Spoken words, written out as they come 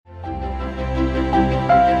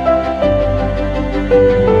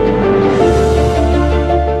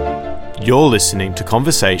You're listening to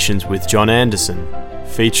Conversations with John Anderson,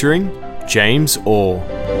 featuring James Orr.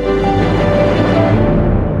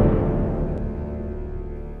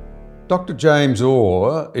 Dr. James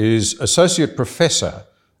Orr is Associate Professor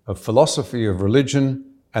of Philosophy of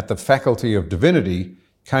Religion at the Faculty of Divinity,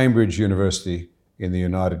 Cambridge University in the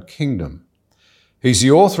United Kingdom. He's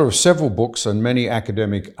the author of several books and many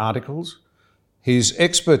academic articles. His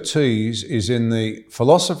expertise is in the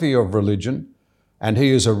philosophy of religion, and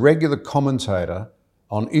he is a regular commentator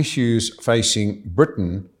on issues facing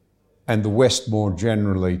Britain and the West more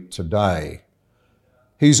generally today.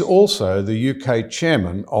 He's also the UK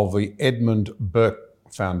chairman of the Edmund Burke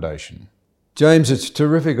Foundation. James, it's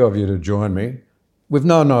terrific of you to join me. We've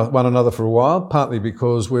known one another for a while, partly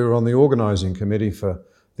because we were on the organising committee for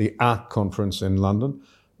the ARC conference in London,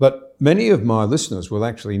 but many of my listeners will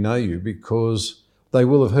actually know you because they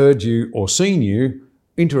will have heard you or seen you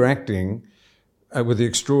interacting with the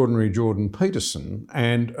extraordinary Jordan Peterson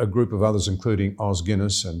and a group of others, including Os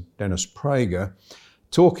Guinness and Dennis Prager,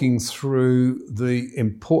 talking through the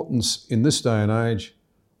importance in this day and age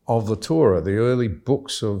of the Torah, the early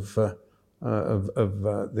books of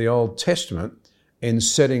the Old Testament, in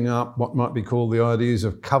setting up what might be called the ideas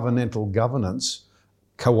of covenantal governance,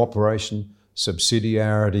 cooperation,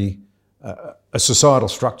 subsidiarity, a societal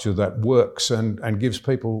structure that works and gives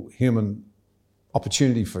people human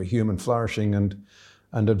opportunity for human flourishing and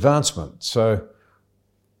advancement. So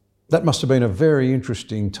that must have been a very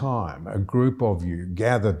interesting time, a group of you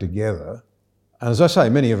gathered together. And as I say,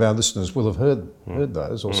 many of our listeners will have heard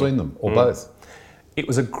those or seen them, or both. It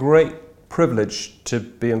was a great privilege to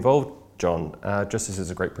be involved, John, just as it's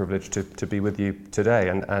a great privilege to be with you today.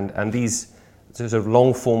 And these sort of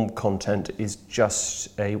long-form content is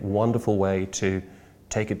just a wonderful way to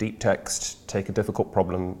take a deep text, take a difficult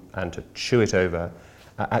problem, and to chew it over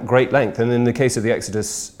at great length. And in the case of the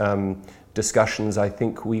Exodus discussions, I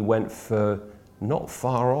think we went for not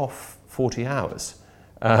far off 40 hours,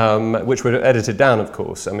 which were edited down, of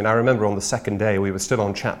course. I mean, I remember on the second day, we were still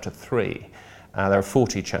on chapter 3. There are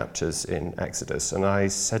 40 chapters in Exodus, and I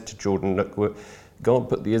said to Jordan, look, God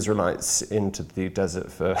put the Israelites into the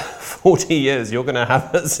desert for 40 years. You're going to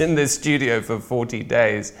have us in this studio for 40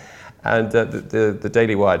 days. And the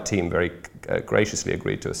Daily Wired team very graciously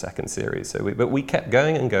agreed to a second series. But we kept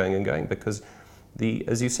going and going and going because,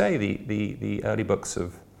 as you say, the early books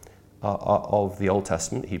of the Old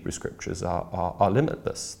Testament, Hebrew scriptures, are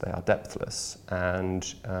limitless. They are depthless,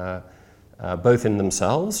 and both in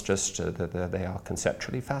themselves, they are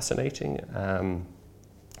conceptually fascinating.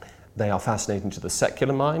 They are fascinating to the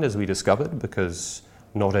secular mind, as we discovered, because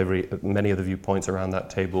many of the viewpoints around that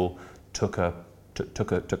table took a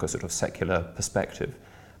sort of secular perspective,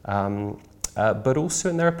 but also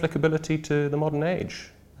in their applicability to the modern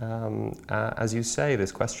age. As you say,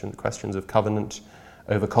 there's questions of covenant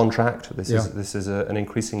over contract. This is an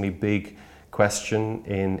increasingly big question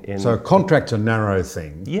in. So contract's a narrow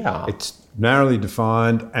thing. Yeah, it's narrowly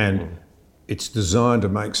defined and. It's designed to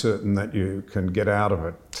make certain that you can get out of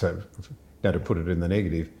it, to put it in the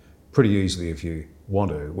negative, pretty easily if you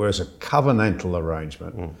want to. Whereas a covenantal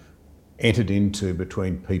arrangement entered into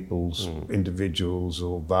between peoples, individuals,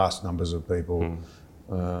 or vast numbers of people,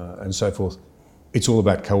 and so forth, it's all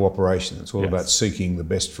about cooperation. It's all about seeking the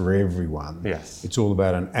best for everyone. Yes. It's all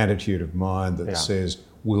about an attitude of mind that says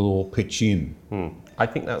we'll all pitch in. I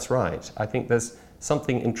think that's right. I think there's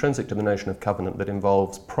something intrinsic to the notion of covenant that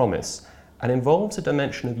involves promise and involves a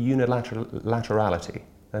dimension of unilaterality.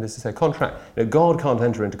 That is to say, contract. God can't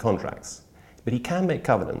enter into contracts, but he can make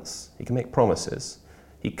covenants. He can make promises.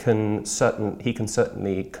 He can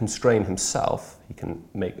certainly constrain himself. He can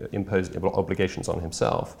impose obligations on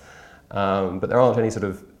himself. But there aren't any sort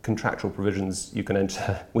of contractual provisions you can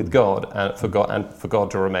enter with God and for God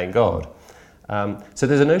to remain God. So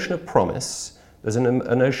there's a notion of promise. There's a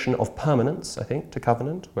notion of permanence, I think, to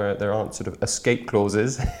covenant, where there aren't sort of escape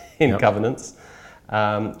clauses in covenants.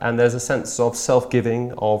 And there's a sense of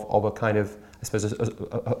self-giving, of a kind of, I suppose,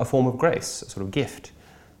 a form of grace, a sort of gift.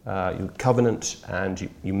 You covenant and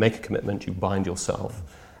you make a commitment, you bind yourself,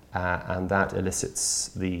 and that elicits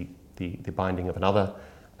the binding of another,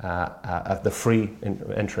 the free,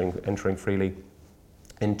 entering freely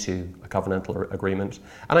into a covenantal agreement.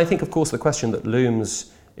 And I think, of course, the question that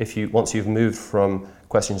looms once you've moved from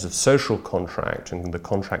questions of social contract and the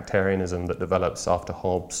contractarianism that develops after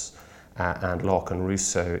Hobbes and Locke and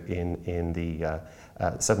Rousseau in the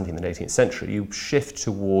 17th and 18th century, you shift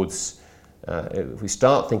towards, if we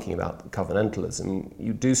start thinking about covenantalism,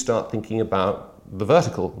 you do start thinking about the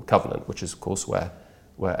vertical covenant, which is, of course, where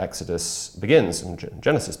where Exodus begins and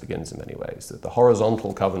Genesis begins in many ways, that the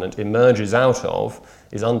horizontal covenant emerges out of,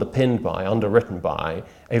 is underpinned by, underwritten by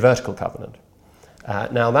a vertical covenant.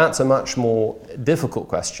 Now that's a much more difficult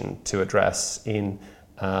question to address in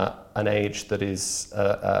an age that is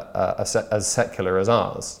as secular as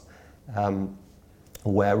ours,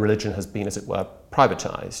 where religion has been, as it were,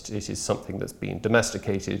 privatized. It is something that's been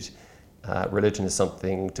domesticated. Religion is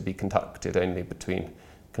something to be conducted only between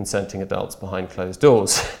consenting adults behind closed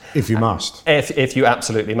doors. If you must. If you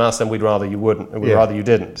absolutely must, and we'd rather you wouldn't, and we'd rather you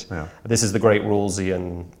didn't. Yeah. This is the great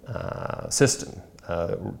Rawlsian system.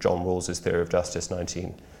 John Rawls's theory of justice,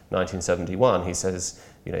 1971. He says,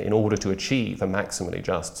 in order to achieve a maximally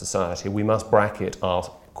just society, we must bracket our,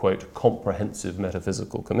 quote, comprehensive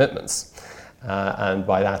metaphysical commitments. And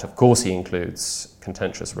by that, of course, he includes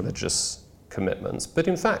contentious religious commitments, but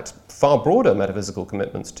in fact, far broader metaphysical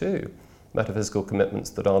commitments too. Metaphysical commitments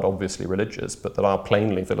that aren't obviously religious, but that are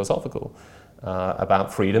plainly philosophical,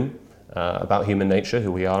 about freedom, about human nature,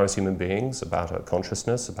 who we are as human beings, about our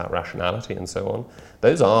consciousness, about rationality, and so on.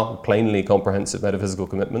 Those are plainly comprehensive metaphysical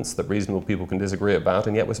commitments that reasonable people can disagree about,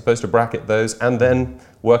 and yet we're supposed to bracket those and then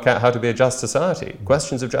work out how to be a just society.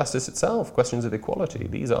 Questions of justice itself, questions of equality,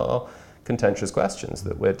 these are contentious questions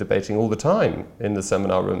that we're debating all the time in the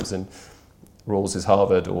seminar rooms in Rawls's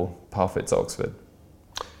Harvard or Parfit's Oxford.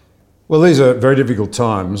 Well, these are very difficult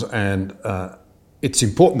times, and it's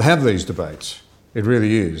important to have these debates. It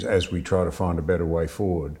really is, as we try to find a better way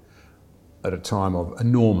forward at a time of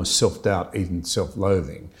enormous self-doubt, even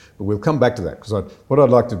self-loathing. But we'll come back to that, because what I'd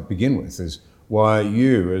like to begin with is why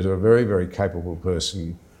you, as a very, very capable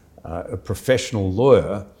person, a professional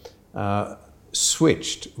lawyer,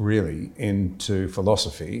 switched really into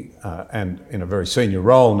philosophy, and in a very senior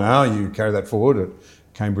role now, you carry that forward at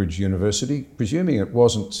Cambridge University, presuming it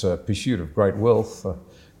wasn't a pursuit of great wealth.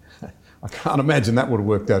 I can't imagine that would have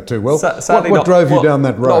worked out too well. What drove you down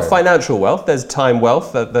that road? Not financial wealth. There's time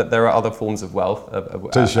wealth. There are other forms of wealth.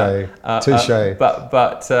 Touché.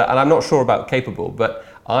 But and I'm not sure about capable. But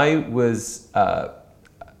I was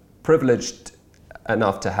privileged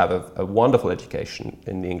enough to have a wonderful education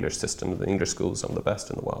in the English system. The English schools, some of the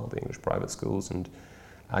best in the world. The English private schools, and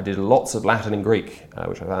I did lots of Latin and Greek,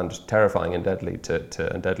 which I found terrifying and deadly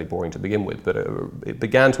and deadly boring to begin with. But it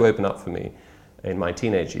began to open up for me in my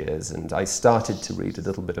teenage years, and I started to read a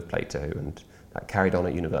little bit of Plato, and that carried on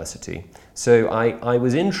at university. So I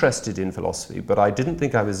was interested in philosophy, but I didn't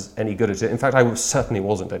think I was any good at it. In fact, I certainly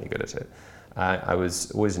wasn't any good at it. I was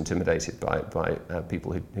always intimidated by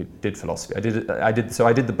people who did philosophy. I did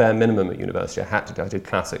the bare minimum at university. I did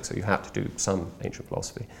classics, so you had to do some ancient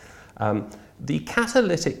philosophy. The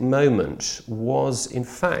catalytic moment was, in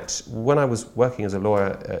fact, when I was working as a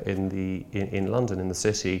lawyer in London, in the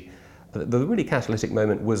city. The really catalytic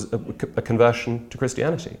moment was a conversion to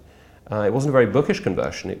Christianity. It wasn't a very bookish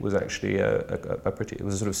conversion. It was actually it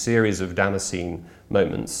was a sort of series of Damascene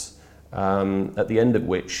moments, at the end of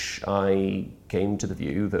which I came to the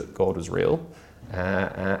view that God was real,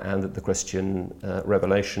 and that the Christian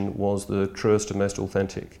revelation was the truest and most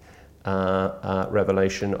authentic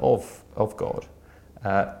revelation of God.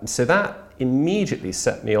 So that immediately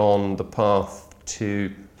set me on the path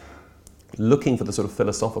to looking for the sort of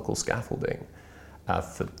philosophical scaffolding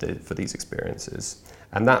for these experiences.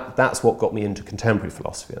 And that's what got me into contemporary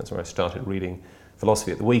philosophy. That's where I started reading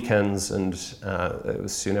philosophy at the weekends, and it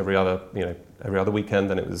was soon every other weekend,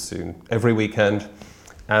 then it was soon every weekend.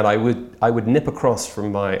 And I would nip across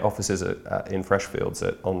from my offices in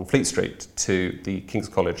Freshfields on Fleet Street to the King's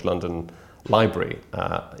College London Library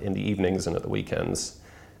in the evenings and at the weekends.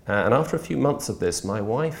 And after a few months of this, my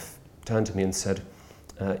wife turned to me and said,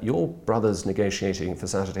 your brother's negotiating for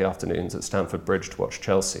Saturday afternoons at Stamford Bridge to watch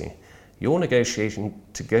Chelsea. You're negotiating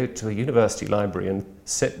to go to a university library and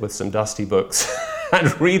sit with some dusty books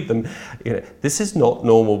and read them. This is not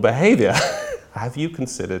normal behaviour. Have you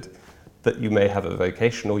considered that you may have a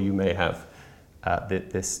vocation, or you may have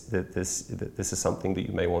this is something that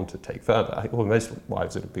you may want to take further? Most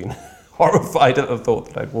wives would have been horrified at the thought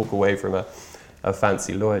that I'd walk away from a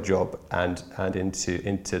fancy lawyer job and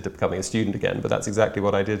into becoming a student again. But that's exactly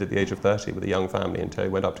what I did at the age of 30 with a young family,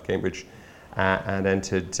 and went up to Cambridge and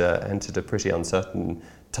entered a pretty uncertain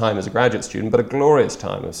time as a graduate student, but a glorious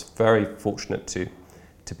time. I was very fortunate to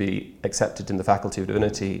be accepted in the Faculty of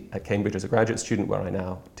Divinity at Cambridge as a graduate student, where I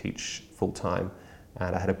now teach full-time.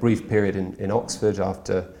 And I had a brief period in Oxford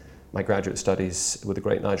after my graduate studies with the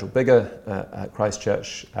great Nigel Biggar at Christ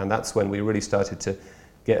Church, and that's when we really started to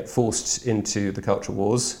get forced into the culture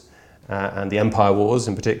wars and the empire wars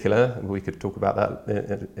in particular. We could talk about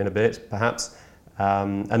that in a bit, perhaps.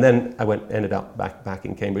 And then I ended up back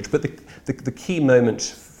in Cambridge. But the key moment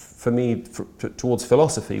for me towards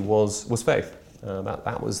philosophy was faith.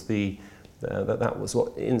 That was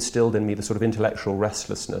what instilled in me the sort of intellectual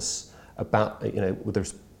restlessness about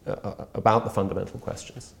about the fundamental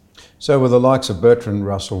questions. So were the likes of Bertrand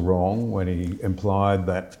Russell wrong when he implied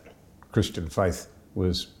that Christian faith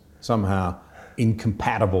was somehow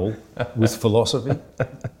incompatible with philosophy?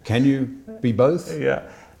 Can you be both? Yeah.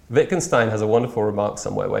 Wittgenstein has a wonderful remark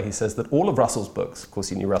somewhere where he says that all of Russell's books, of course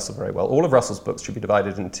he knew Russell very well, all of Russell's books should be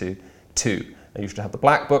divided into two. And you should have the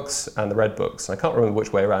black books and the red books. I can't remember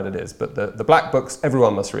which way around it is, but the black books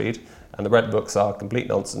everyone must read, and the red books are complete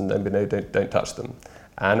nonsense and don't touch them.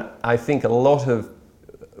 And I think a lot of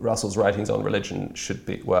Russell's writings on religion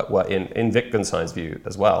were in Wittgenstein's view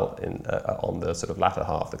as well, on the sort of latter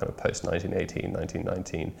half, the kind of post-1918,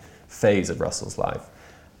 1919 phase of Russell's life.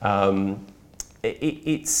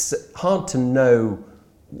 It's hard to know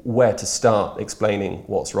where to start explaining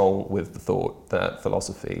what's wrong with the thought that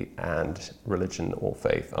philosophy and religion or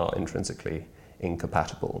faith are intrinsically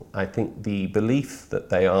incompatible. I think the belief that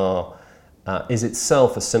they are is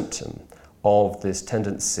itself a symptom of this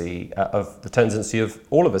tendency, of the tendency of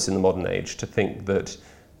all of us in the modern age to think that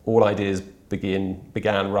all ideas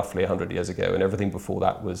began roughly 100 years ago, and everything before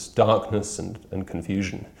that was darkness and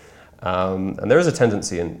confusion. And there is a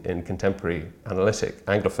tendency in contemporary analytic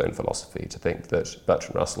Anglophone philosophy to think that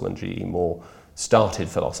Bertrand Russell and G.E. Moore started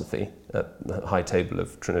philosophy at the high table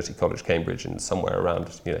of Trinity College, Cambridge, in somewhere around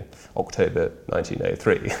October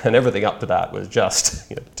 1903, and everything up to that was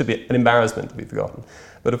just to be an embarrassment to be forgotten.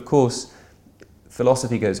 But of course,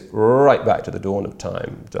 philosophy goes right back to the dawn of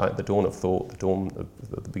time, the dawn of thought, the dawn of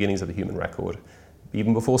the beginnings of the human record.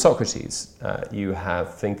 Even before Socrates, you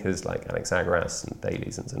have thinkers like Anaxagoras and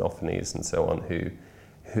Thales and Xenophanes and so on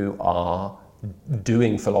who are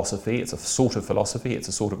doing philosophy. It's a sort of philosophy, it's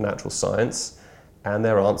a sort of natural science, and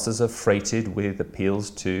their answers are freighted with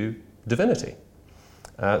appeals to divinity.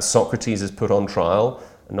 Socrates is put on trial,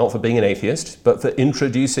 not for being an atheist, but for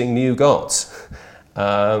introducing new gods.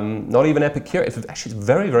 Not even Epicurus. Actually, it's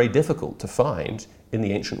very, very difficult to find in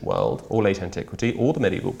the ancient world, or late antiquity, or the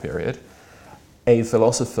medieval period, a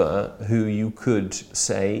philosopher who you could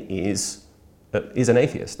say is an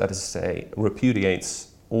atheist, that is to say,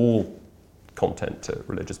 repudiates all content to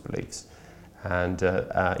religious beliefs. And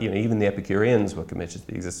even the Epicureans were committed to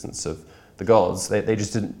the existence of the gods. They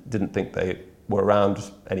just didn't think they were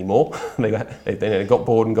around anymore. they got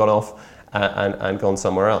bored and gone off and gone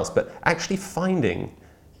somewhere else. But actually finding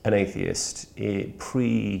an atheist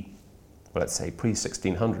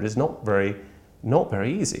pre-1600 is not very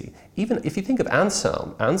easy. Even if you think of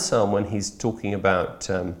Anselm when he's talking about,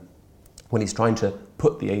 when he's trying to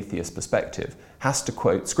put the atheist perspective, has to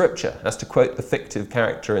quote scripture, has to quote the fictive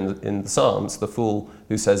character in the Psalms, the fool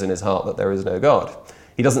who says in his heart that there is no God.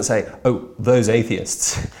 He doesn't say, oh, those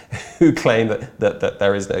atheists who claim that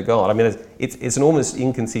there is no God. I mean, it's an almost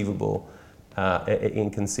inconceivable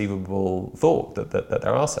thought that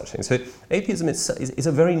there are such things. So atheism is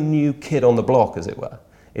a very new kid on the block, as it were.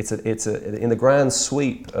 It's in the grand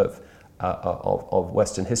sweep of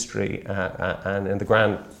Western history and in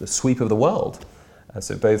the sweep of the world.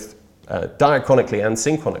 So both diachronically and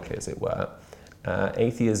synchronically, as it were,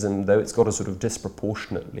 atheism, though it's got a sort of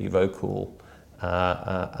disproportionately vocal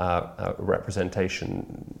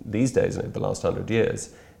representation these days and over the last 100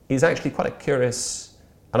 years, is actually quite a curious,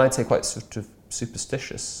 and I'd say quite sort of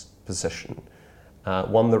superstitious position,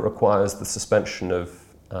 one that requires the suspension of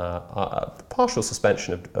partial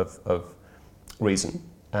suspension of reason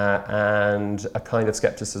and a kind of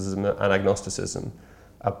skepticism and agnosticism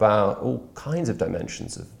about all kinds of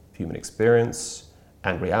dimensions of human experience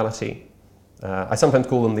and reality. I sometimes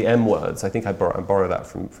call them the M words. I think I borrow that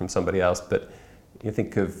from somebody else. But you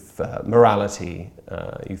think of morality,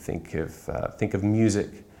 you think of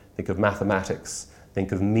music, think of mathematics,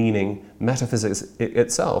 think of meaning, metaphysics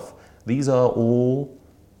itself. These are all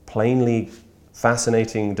plainly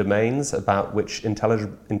fascinating domains about which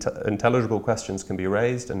intelligible questions can be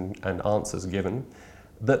raised and answers given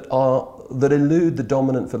that elude the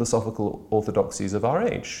dominant philosophical orthodoxies of our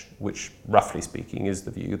age, which, roughly speaking, is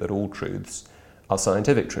the view that all truths are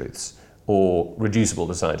scientific truths or reducible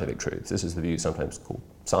to scientific truths. This is the view sometimes called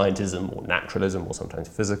scientism or naturalism or sometimes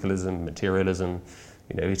physicalism, materialism.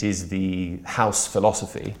 It is the house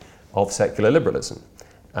philosophy of secular liberalism.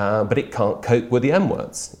 But it can't cope with the M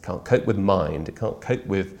words. It can't cope with mind. It can't cope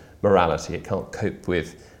with morality. It can't cope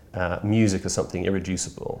with music as something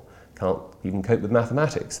irreducible. It can't even cope with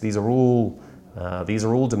mathematics. These are all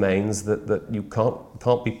domains that you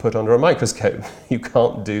can't be put under a microscope. You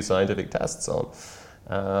can't do scientific tests on.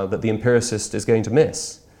 that the empiricist is going to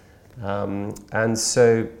miss. And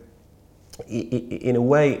so, in a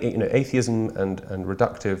way, atheism and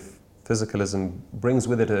reductive physicalism brings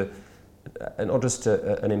with it not just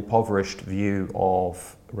an impoverished view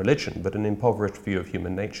of religion, but an impoverished view of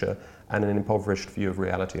human nature and an impoverished view of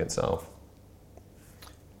reality itself.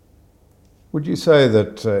 Would you say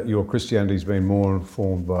that your Christianity has been more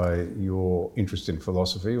informed by your interest in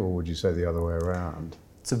philosophy, or would you say the other way around?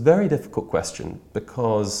 It's a very difficult question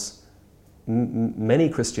because many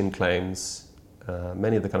Christian claims,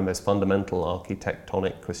 many of the kind of most fundamental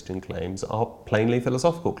architectonic Christian claims are plainly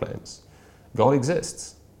philosophical claims. God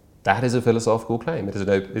exists. That is a philosophical claim. It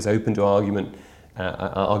is open to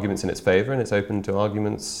arguments in its favour, and it's open to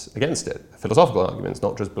arguments against it. Philosophical arguments,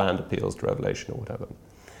 not just bland appeals to revelation or whatever.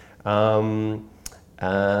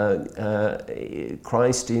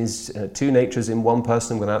 Christ is two natures in one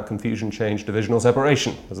person without confusion, change, division, or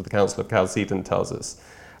separation, as the Council of Chalcedon tells us.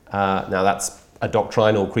 Now that's a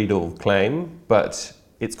doctrinal, creedal claim, but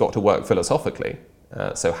it's got to work philosophically.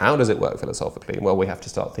 So how does it work philosophically? Well, we have to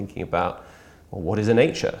start thinking about, well, what is a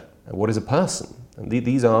nature? And what is a person? And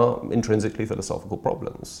these are intrinsically philosophical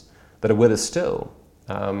problems that are with us still.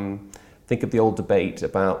 Think of the old debate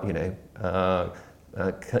about,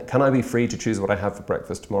 can I be free to choose what I have for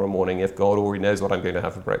breakfast tomorrow morning if God already knows what I'm going to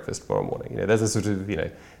have for breakfast tomorrow morning? There's a sort of,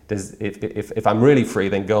 if I'm really free,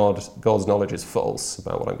 then God's knowledge is false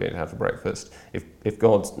about what I'm going to have for breakfast. If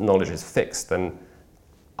God's knowledge is fixed, then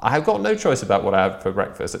I have got no choice about what I have for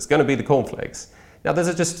breakfast. It's going to be the cornflakes. Now, there's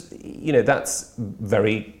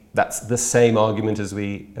that's the same argument as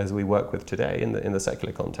we work with today in the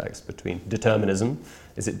secular context between determinism.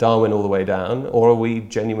 Is it Darwin all the way down, or are we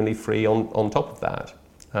genuinely free on top of that?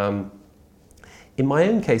 In my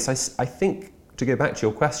own case, I think, to go back to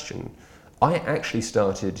your question, I actually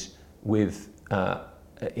started with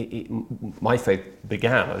my faith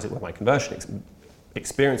began, as it were, my conversion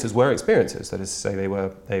experiences were experiences. That is to say, they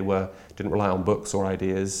didn't rely on books or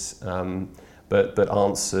ideas, but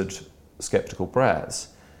answered skeptical prayers.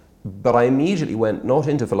 But I immediately went not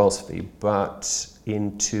into philosophy, but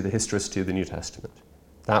into the historicity of the New Testament.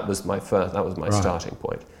 That was my right. Starting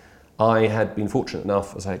point. I had been fortunate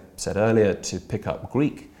enough, as I said earlier, to pick up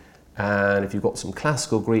Greek. And if you've got some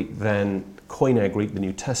classical Greek, then Koine Greek, the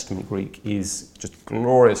New Testament Greek, is just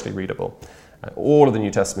gloriously readable. All of the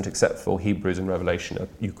New Testament, except for Hebrews and Revelation,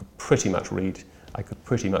 you could pretty much read. I could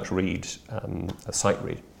pretty much read a sight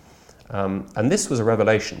read. And this was a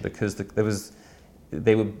revelation because the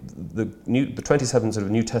 27 sort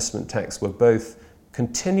of New Testament texts were both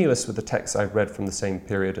continuous with the texts I'd read from the same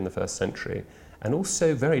period in the first century, and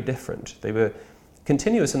also very different. They were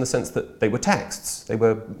continuous in the sense that they were texts. They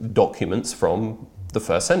were documents from the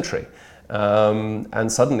first century. And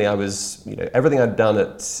suddenly I was, everything I'd done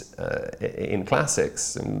in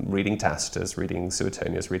classics, and reading Tacitus, reading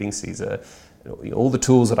Suetonius, reading Caesar, all the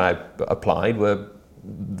tools that I applied were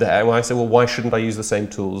there. Well, I said, well, why shouldn't I use the same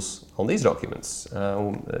tools on these documents?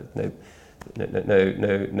 No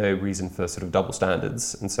reason for sort of double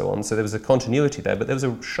standards and so on. So there was a continuity there, but there was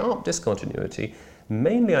a sharp discontinuity.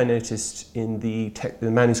 Mainly, I noticed in the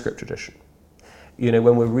manuscript tradition.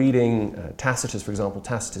 When we're reading Tacitus, for example,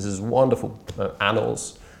 Tacitus's wonderful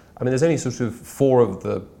annals. I mean, there's only sort of four of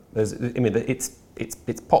the. It's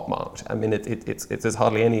pockmarked. I mean, there's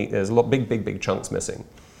hardly any. There's a lot big chunks missing.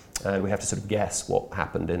 And we have to sort of guess what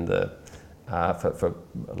happened in the for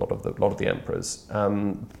a lot of the emperors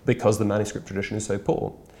because the manuscript tradition is so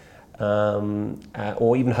poor,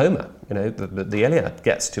 or even Homer. The Iliad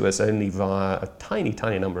gets to us only via a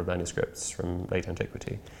tiny number of manuscripts from late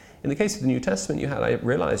antiquity. In the case of the New Testament, I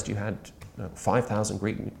realized you had 5,000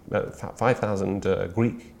 Greek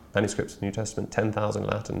manuscripts of the New Testament, 10,000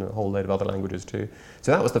 Latin, a whole load of other languages too.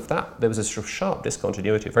 So that was there was a sort of sharp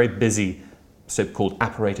discontinuity, a very busy so-called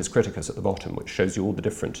apparatus criticus at the bottom, which shows you all the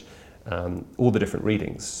different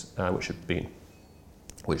readings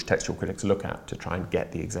which textual critics look at to try and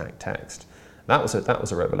get the exact text. That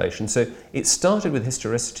was a revelation. So it started with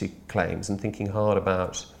historicity claims and thinking hard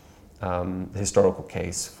about the historical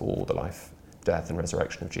case for the life, death, and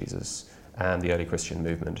resurrection of Jesus and the early Christian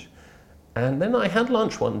movement. And then I had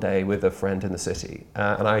lunch one day with a friend in the city,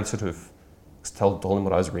 and I sort of told him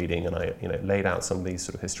what I was reading, and I laid out some of these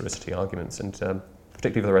sort of historicity arguments, and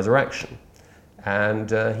particularly for the resurrection. And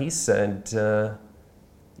he said,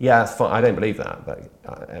 yeah, it's fine. I don't believe that. But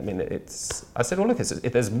I said, well, look,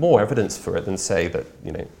 if there's more evidence for it than say that,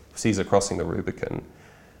 Caesar crossing the Rubicon,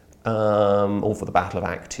 or for the Battle of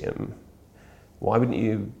Actium, why wouldn't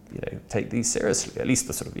you, take these seriously? At least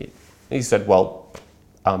the sort of. He said, well,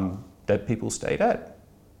 dead people stay dead.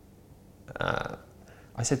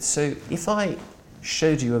 I said, so if I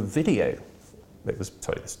showed you a video, it was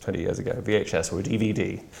 20 years ago, VHS or a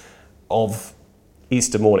DVD, of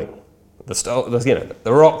Easter morning, the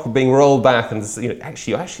rock being rolled back, and you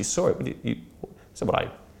actually saw it. So what I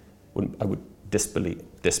would disbelieve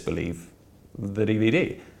the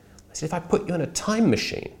DVD. I said, if I put you in a time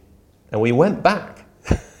machine and we went back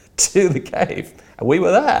to the cave and we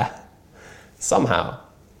were there somehow,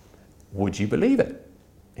 would you believe it?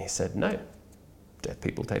 He said, no. Dead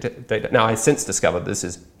people data. Now, I since discovered this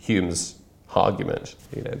is Hume's argument,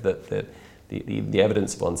 that the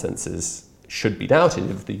evidence of one senses should be doubted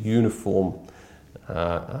if the uniform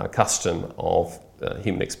custom of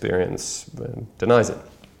human experience denies it.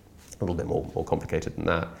 A little bit more complicated than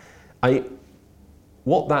that.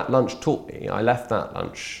 What that lunch taught me, I left that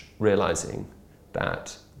lunch realizing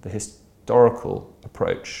that the historical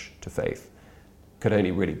approach to faith could only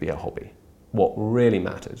really be a hobby. What really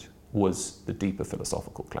mattered was the deeper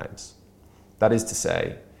philosophical claims. That is to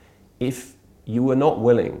say, if you were not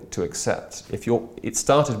willing to accept, it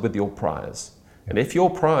started with your priors, and if your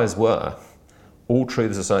priors were all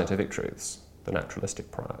truths are scientific truths, the naturalistic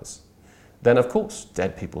priors, then of course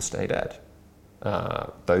dead people stay dead.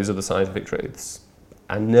 Those are the scientific truths.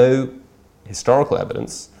 And no historical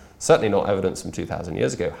evidence, certainly not evidence from 2,000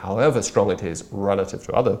 years ago, however strong it is relative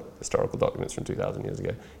to other historical documents from 2,000 years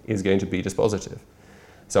ago, is going to be dispositive.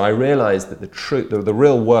 So I realized that the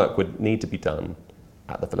real work would need to be done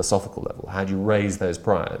at the philosophical level. How do you raise those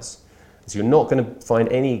priors? So you're not going to find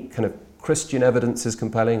any kind of Christian evidence is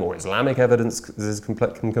compelling, or Islamic evidence is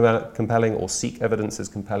compelling, or Sikh evidence is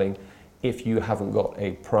compelling, if you haven't got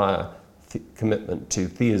a prior commitment to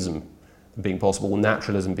theism being possible,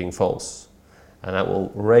 naturalism being false. And that will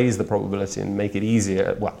raise the probability and make it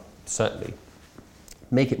easier, well, certainly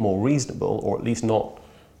make it more reasonable, or at least will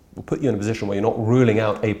put you in a position where you're not ruling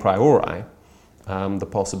out a priori the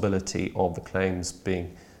possibility of the claims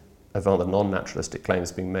being, of other non-naturalistic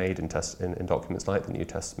claims being made in documents like the New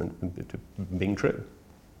Testament being true.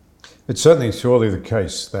 It's certainly surely the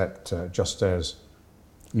case that just as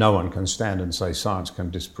no one can stand and say science can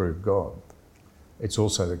disprove God, it's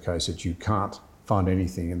also the case that you can't find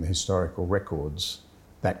anything in the historical records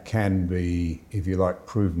that can be, if you like,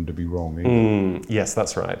 proven to be wrong either. Yes,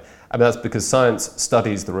 that's right. I mean, that's because science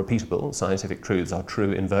studies the repeatable. Scientific truths are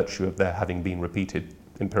true in virtue of their having been repeated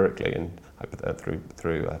empirically and through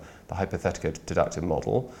the hypothetical deductive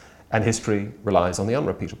model, and history relies on the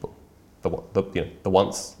unrepeatable, the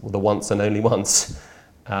once and only once.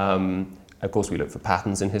 Of course, we look for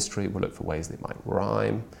patterns in history. We look for ways they might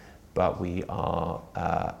rhyme, but we're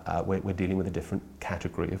dealing with a different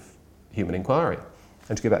category of human inquiry.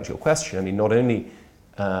 And to go back to your question, I mean, not only,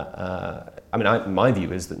 my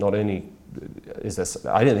view is that not only is there,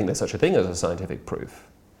 I don't think there's such a thing as a scientific proof.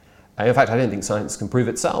 In fact, I don't think science can prove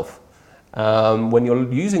itself. When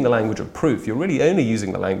you're using the language of proof, you're really only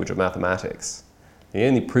using the language of mathematics. The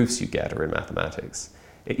only proofs you get are in mathematics.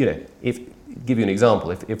 Give you an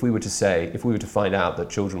example, if we were to find out that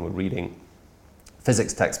children were reading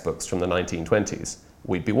physics textbooks from the 1920s,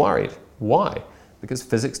 we'd be worried. Why? Because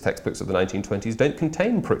physics textbooks of the 1920s don't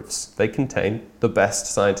contain proofs. They contain the best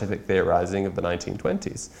scientific theorizing of the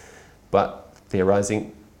 1920s. But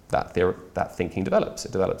theorizing, that thinking develops.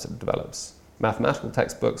 It develops. Mathematical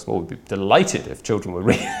textbooks, well, we'd be delighted if children were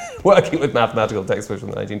working with mathematical textbooks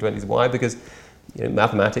from the 1920s. Why? Because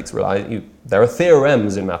mathematics there are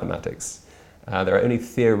theorems in mathematics. There are only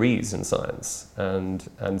theories in science, and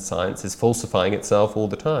science is falsifying itself all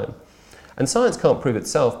the time. And science can't prove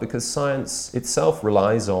itself because science itself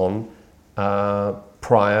relies on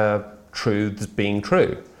prior truths being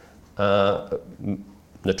true.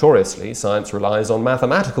 Notoriously, science relies on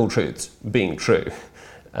mathematical truths being true.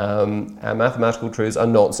 And mathematical truths are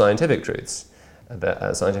not scientific truths.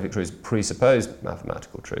 Scientific truths presuppose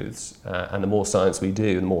mathematical truths, and the more science we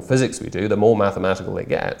do, the more physics we do, the more mathematical it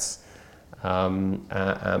gets. But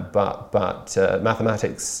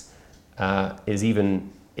mathematics is even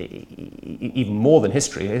more than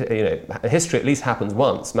history. History at least happens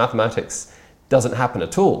once. Mathematics doesn't happen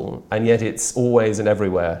at all, and yet it's always and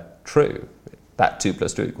everywhere true. That 2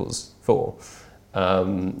 + 2 = 4.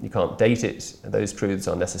 You can't date it. Those truths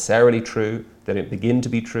are necessarily true. They don't begin to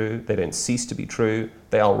be true. They don't cease to be true.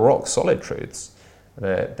 They are rock solid truths.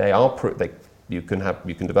 You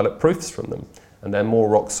can develop proofs from them, and they're more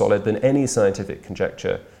rock solid than any scientific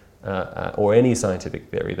conjecture or any scientific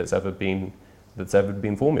theory that's ever been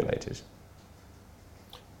formulated.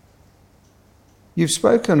 You've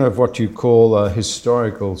spoken of what you call a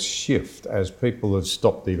historical shift as people have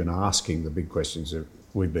stopped even asking the big questions that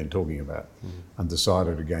we've been talking about and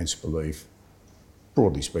decided against belief,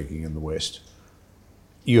 broadly speaking, in the West.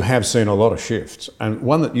 you have seen a lot of shifts, and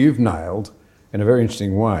one that you've nailed in a very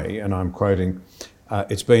interesting way, and I'm quoting,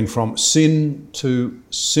 it's been from sin to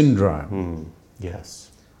syndrome.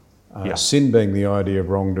 Yes. Sin being the idea of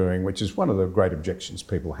wrongdoing, which is one of the great objections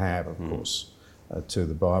people have, of course, to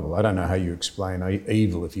the Bible. I don't know how you explain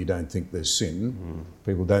evil if you don't think there's sin.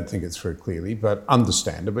 People don't think it through clearly, but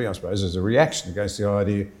understandably, I suppose, as a reaction against the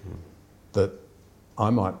idea that I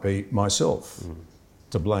might be myself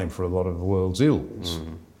to blame for a lot of the world's ills.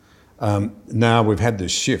 Now we've had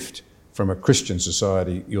this shift from a Christian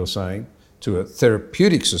society, you're saying, to a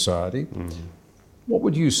therapeutic society. What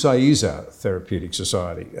would you say is a therapeutic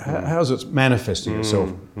society? How's it manifesting itself?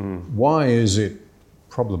 Why is it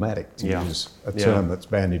problematic, to use a term that's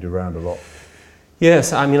bandied around a lot?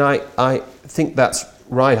 Yes, I mean, I think that's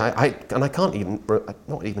right. I can't even, I'm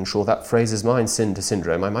not even sure that phrase is mine, sin to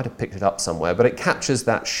syndrome. I might have picked it up somewhere, but it captures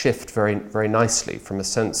that shift very, very nicely from a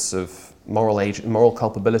sense of moral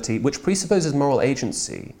culpability, which presupposes moral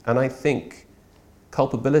agency. And I think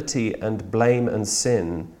culpability and blame and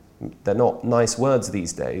sin, they're not nice words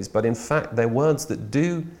these days, but in fact they're words that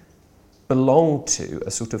do belong to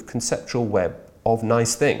a sort of conceptual web of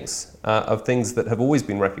nice things, of things that have always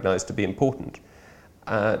been recognized to be important.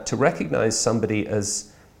 To recognize somebody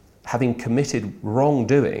as having committed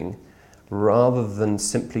wrongdoing rather than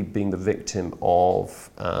simply being the victim of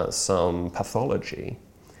some pathology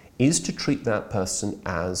is to treat that person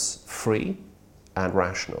as free and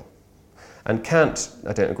rational. And Kant,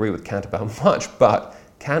 I don't agree with Kant about much, but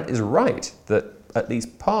Kant is right that at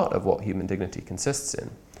least part of what human dignity consists in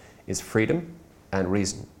is freedom and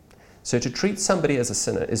reason. So to treat somebody as a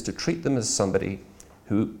sinner is to treat them as somebody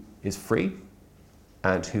who is free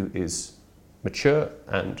and who is mature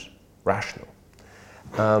and rational.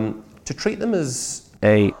 To treat them as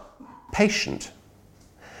a patient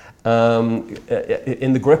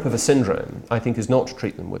in the grip of a syndrome, I think, is not to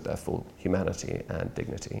treat them with their full humanity and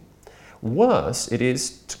dignity. Worse, it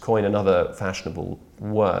is, to coin another fashionable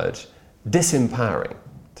word, disempowering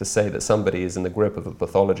to say that somebody is in the grip of a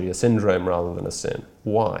pathology, a syndrome, rather than a sin.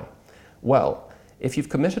 Why? Well, if you've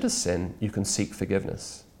committed a sin, you can seek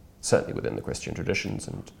forgiveness. Certainly within the Christian traditions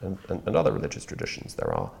and other religious traditions,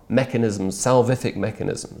 there are mechanisms, salvific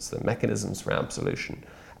mechanisms, the mechanisms for absolution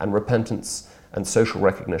and repentance and social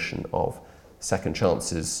recognition of second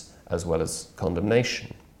chances as well as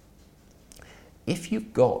condemnation. If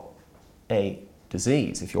you've got a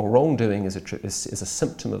disease, if your wrongdoing is a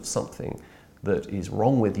symptom of something that is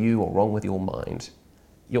wrong with you or wrong with your mind,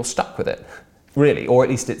 you're stuck with it, really, or at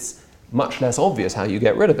least it's much less obvious how you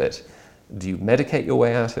get rid of it. Do you medicate your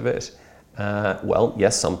way out of it? Well,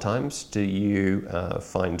 yes, sometimes. Do you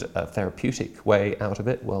find a therapeutic way out of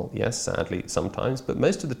it? Well, yes, sadly, sometimes. But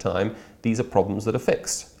most of the time, these are problems that are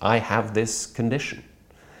fixed. I have this condition,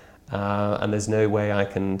 and there's no way I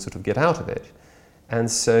can sort of get out of it. And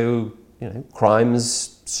so,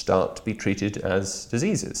 crimes start to be treated as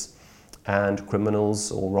diseases, and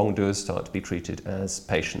criminals or wrongdoers start to be treated as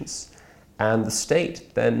patients. And the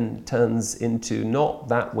state then turns into not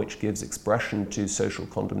that which gives expression to social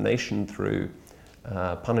condemnation through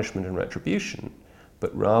punishment and retribution,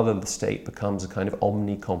 but rather the state becomes a kind of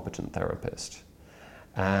omnicompetent therapist.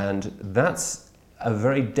 And that's a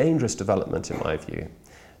very dangerous development in my view,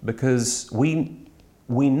 because we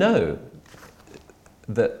know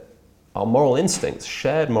that our moral instincts,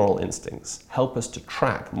 shared moral instincts, help us to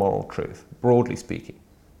track moral truth, broadly speaking.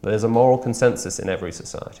 There's a moral consensus in every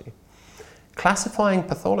society. Classifying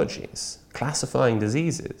pathologies, classifying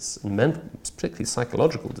diseases, particularly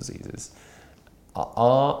psychological diseases,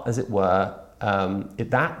 are, as it were,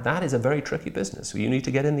 that is a very tricky business. You need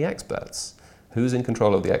to get in the experts. Who's in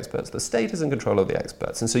control of the experts? The state is in control of the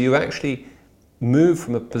experts. And so you actually move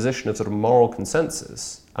from a position of sort of moral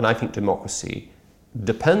consensus, and I think democracy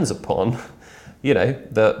depends upon,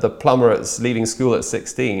 the plumber leaving school at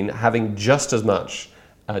 16 having just as much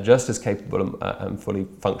just as capable and fully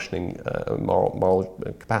functioning moral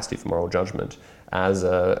capacity for moral judgment as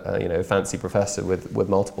a fancy professor with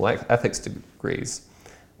multiple ethics degrees.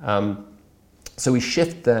 So we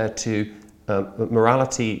shift there to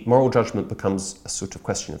morality. Moral judgment becomes a sort of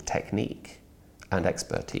question of technique and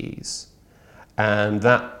expertise, and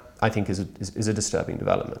that I think is a disturbing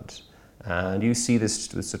development. And you see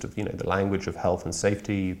this with sort of the language of health and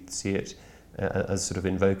safety. You see it as sort of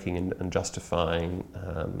invoking and justifying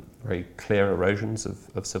very clear erosions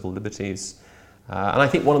of civil liberties. And I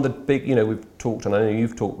think one of the big, we've talked, and I know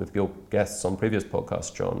you've talked with your guests on previous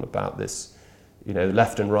podcasts, John, about this,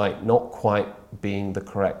 left and right not quite being the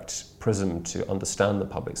correct prism to understand the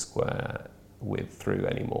public square through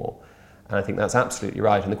anymore. And I think that's absolutely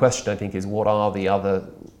right. And the question, I think, is what are the other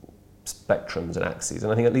spectrums and axes,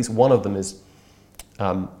 and I think at least one of them is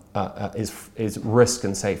risk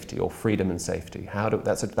and safety, or freedom and safety.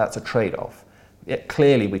 That's a trade-off.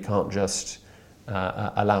 Clearly, we can't just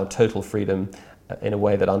allow total freedom in a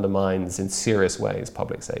way that undermines in serious ways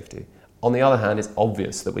public safety. On the other hand, it's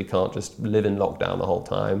obvious that we can't just live in lockdown the whole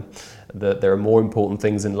time, that there are more important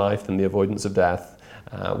things in life than the avoidance of death.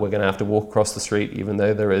 We're going to have to walk across the street even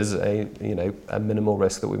though there is a minimal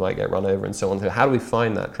risk that we might get run over and so on. So how do we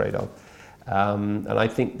find that trade-off? And I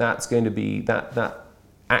think that's going to be that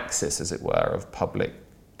axis, as it were, of public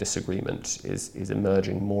disagreement is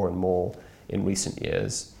emerging more and more in recent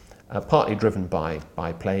years, partly driven by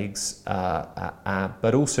plagues,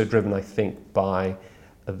 but also driven, I think, by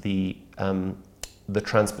the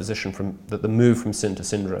transposition the move from sin to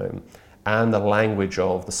syndrome, and the language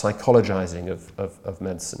of the psychologizing of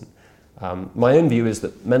medicine. My own view is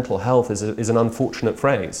that mental health is an unfortunate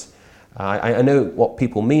phrase. I know what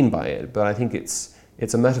people mean by it, but I think it's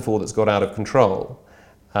a metaphor that's got out of control.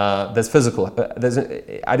 There's physical. I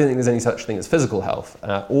don't think there's any such thing as physical health.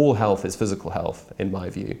 All health is physical health, in my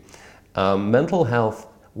view. Mental health.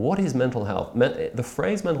 What is mental health? The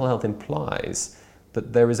phrase mental health implies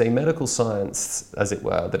that there is a medical science, as it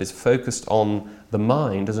were, that is focused on the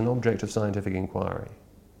mind as an object of scientific inquiry,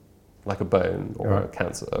 like a bone or a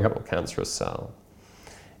cancer or a cancerous cell.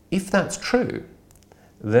 If that's true,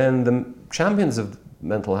 then the champions of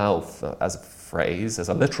mental health as a phrase, as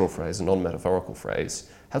a literal phrase, a non-metaphorical phrase,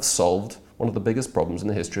 have solved one of the biggest problems in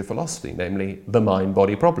the history of philosophy, namely the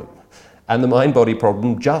mind-body problem. And the mind-body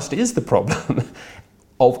problem just is the problem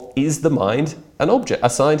of, is the mind an object, a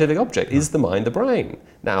scientific object? Is the mind the brain?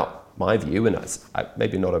 Now, my view, and that's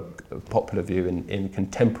maybe not a popular view in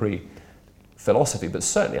contemporary philosophy, but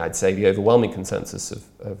certainly I'd say the overwhelming consensus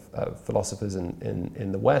of philosophers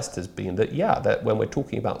in the West has been that, that when we're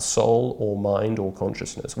talking about soul or mind or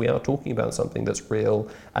consciousness, we are talking about something that's real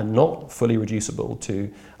and not fully reducible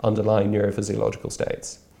to underlying neurophysiological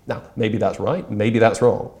states. Now, maybe that's right, maybe that's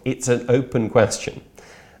wrong. It's an open question.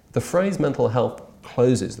 The phrase mental health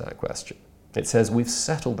closes that question. It says we've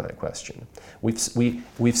settled that question. We've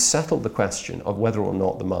settled the question of whether or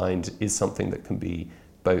not the mind is something that can be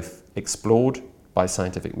both explored by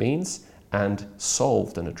scientific means and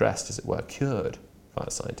solved and addressed, as it were, cured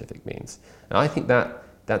via scientific means. And I think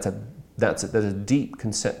there's a deep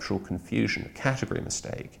conceptual confusion, a category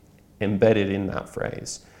mistake embedded in that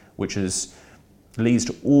phrase, which leads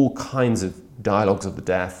to all kinds of dialogues of the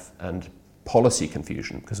deaf and policy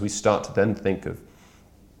confusion, because we start to then think of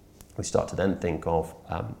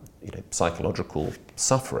psychological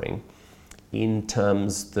suffering in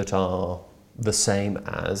terms that are the same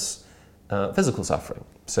as physical suffering.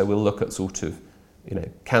 So we'll look at sort of,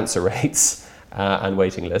 cancer rates and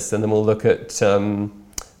waiting lists, and then we'll look at the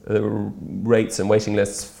rates and waiting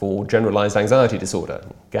lists for generalized anxiety disorder.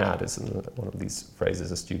 GAD is one of these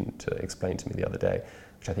phrases a student explained to me the other day,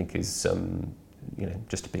 which I think is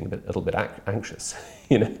just being a little bit anxious.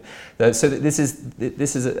 So this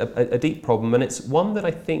is a deep problem, and it's one that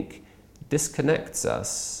I think disconnects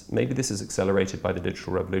us. Maybe this is accelerated by the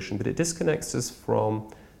digital revolution, but it disconnects us from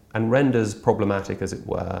and renders problematic, as it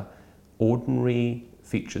were, ordinary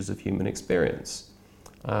features of human experience.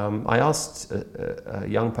 I asked a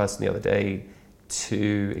young person the other day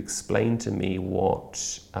to explain to me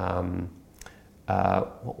what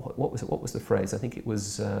was the phrase? I think it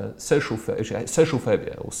was social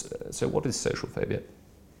phobia. So what is social phobia?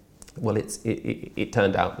 Well, it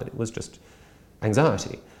turned out that it was just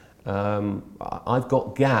anxiety. I've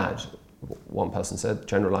got GAD, one person said,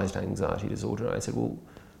 generalized anxiety disorder. And I said, well,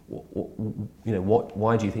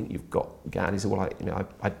 why do you think you've got GAD? He said, well,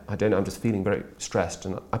 I don't know, I'm just feeling very stressed.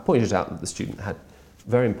 And I pointed out that the student had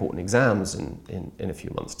very important exams in a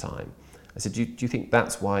few months' time. I said, do you think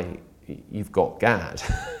that's why you've got GAD?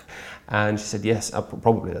 And she said, yes,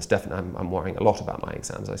 probably, that's definitely, I'm worrying a lot about my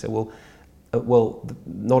exams. I said, well,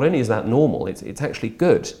 not only is that normal, it's actually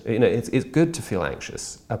good. It's good to feel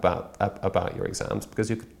anxious about your exams, because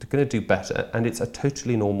you're going to do better, and it's a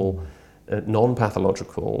totally normal,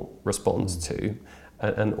 non-pathological response to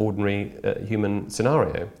an ordinary human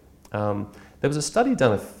scenario. There was a study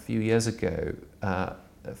done a few years ago, a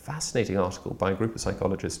fascinating article by a group of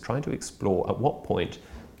psychologists trying to explore at what point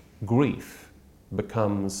grief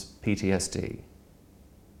becomes PTSD.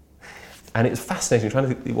 And it's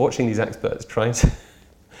fascinating watching these experts trying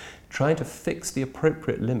to fix the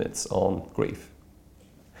appropriate limits on grief.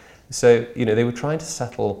 So, they were trying to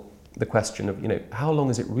settle the question of, how long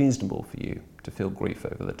is it reasonable for you to feel grief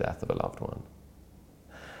over the death of a loved one?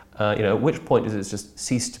 At which point does it just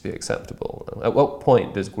cease to be acceptable? At what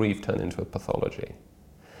point does grief turn into a pathology?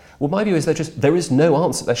 Well, my view is there is no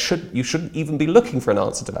answer. You shouldn't even be looking for an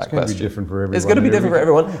answer to that question. It's going to be different for everyone. It's going to be different for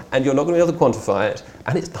everyone, and you're not going to be able to quantify it,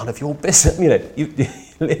 and it's none of your business.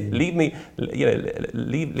 Leave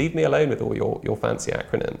me alone with all your fancy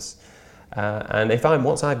acronyms. And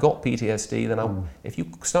once I've got PTSD, then if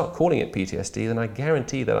you start calling it PTSD, then I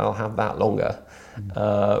guarantee that I'll have that longer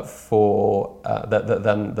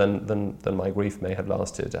than my grief may have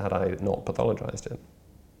lasted had I not pathologized it.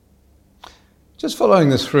 Just following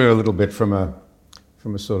this through a little bit from a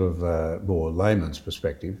sort of more layman's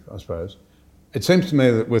perspective, I suppose, it seems to me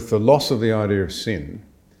that with the loss of the idea of sin,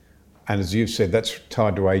 and as you've said, that's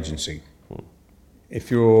tied to agency. If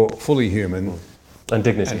you're fully human and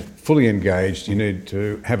dignity and fully engaged, you need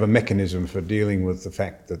to have a mechanism for dealing with the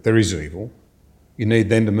fact that there is evil. You need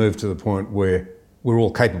then to move to the point where we're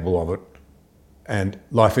all capable of it, and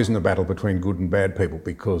life isn't a battle between good and bad people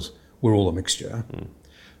because we're all a mixture.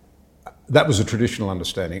 That was a traditional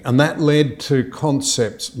understanding, and that led to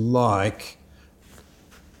concepts like,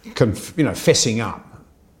 fessing up,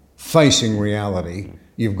 facing reality.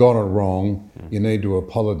 You've got it wrong. You need to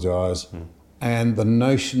apologise, and the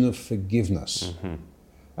notion of forgiveness.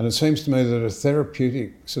 And it seems to me that a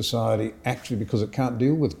therapeutic society, actually, because it can't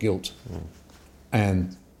deal with guilt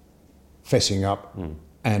and fessing up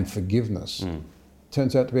and forgiveness,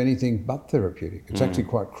 turns out to be anything but therapeutic. It's actually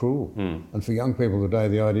quite cruel. And for young people today,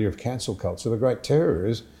 the idea of cancel culture, the great terror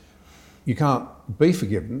is you can't be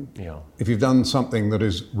forgiven if you've done something that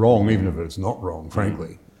is wrong, even if it's not wrong,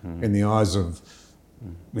 frankly, in the eyes of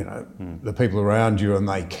the people around you, and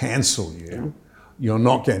they cancel you. You're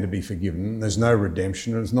not going to be forgiven. There's no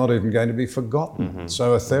redemption, and it's not even going to be forgotten.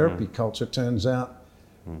 So a therapy culture turns out,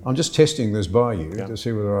 I'm just testing this by you to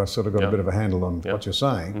see whether I sort of got a bit of a handle on what you're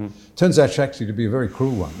saying. Turns out actually to be a very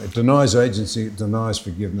cruel one. It denies agency, it denies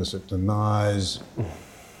forgiveness, it denies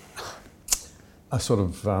a sort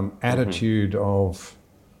of attitude of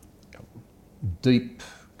deep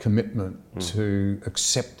commitment to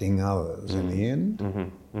accepting others in the end.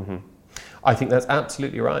 I think that's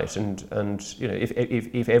absolutely right, and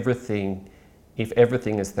if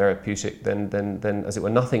everything is therapeutic, then as it were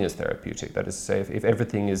nothing is therapeutic. That is to say, if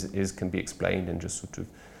everything can be explained in just sort of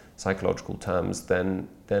psychological terms, then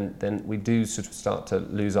we do sort of start to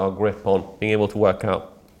lose our grip on being able to work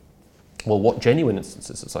out what genuine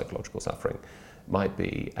instances of psychological suffering might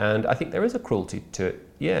be. And I think there is a cruelty to it,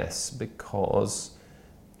 yes, because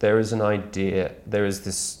there is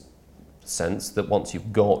this sense that once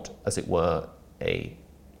you've got, as it were, a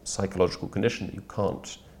psychological condition, that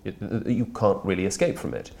you can't really escape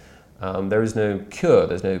from it. There is no cure,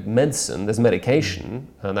 there's no medicine, there's medication,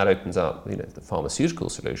 and that opens up the pharmaceutical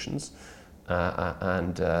solutions.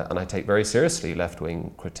 And I take very seriously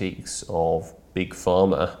left-wing critiques of big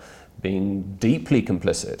pharma being deeply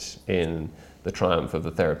complicit in the triumph of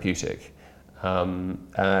the therapeutic,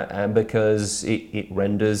 and because it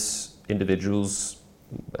renders individuals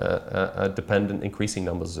dependent, increasing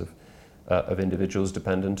numbers of individuals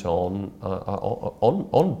dependent on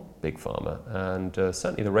big pharma, and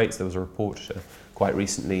certainly the rates. There was a report quite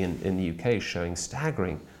recently in the UK showing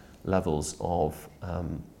staggering levels of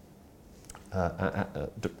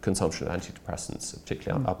consumption of antidepressants,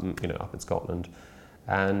 particularly up in Scotland,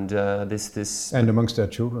 and this and amongst our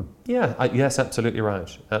children. Yes, absolutely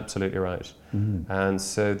right. And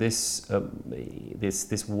so this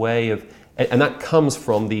way of, and that comes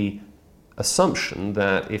from the assumption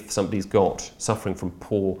that if somebody's suffering from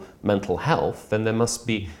poor mental health, then there must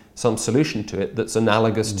be some solution to it that's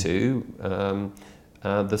analogous to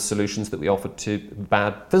the solutions that we offer to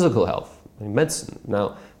bad physical health, medicine.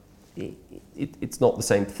 Now, it's not the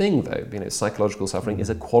same thing, though. Psychological suffering is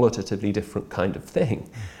a qualitatively different kind of thing.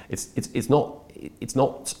 It's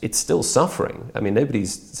still suffering. I mean,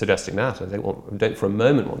 nobody's suggesting that. I don't for a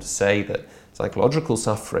moment want to say that psychological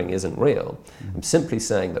suffering isn't real. I'm simply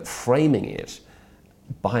saying that framing it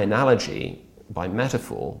by analogy, by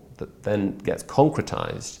metaphor, that then gets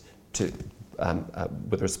concretized to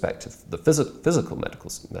with respect to the physical medical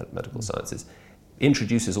sciences,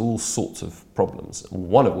 introduces all sorts of problems.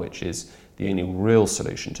 One of which is the only real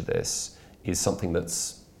solution to this is something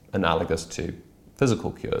that's analogous to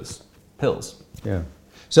physical cures, pills. Yeah.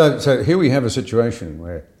 So here we have a situation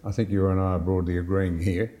where I think you and I are broadly agreeing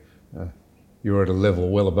here. You're at a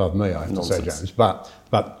level well above me, I have to say, James. But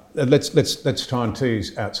let's try and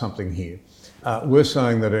tease out something here. We're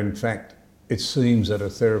saying that in fact it seems that a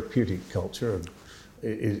therapeutic culture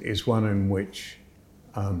is one in which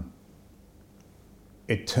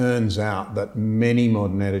it turns out that many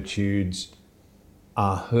modern attitudes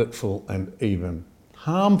are hurtful and even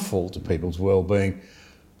harmful to people's well-being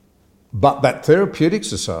But that therapeutic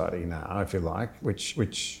society now, if you like, which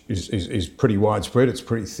is pretty widespread, it's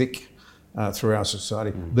pretty thick through our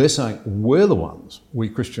society, they're saying we're the ones, we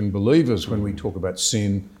Christian believers, when we talk about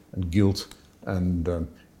sin and guilt and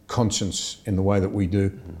conscience in the way that we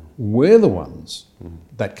do, we're the ones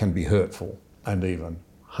that can be hurtful and even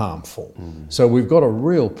harmful. So we've got a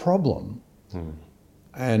real problem.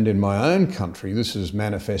 And in my own country, this is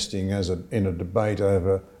manifesting in a debate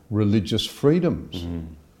over religious freedoms.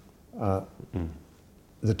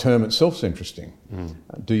 The term itself's interesting.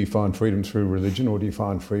 Do you find freedom through religion, or do you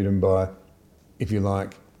find freedom by, if you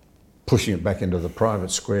like, pushing it back into the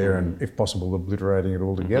private square and, if possible, obliterating it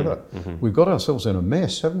altogether? We've got ourselves in a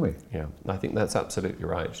mess, haven't we? Yeah, I think that's absolutely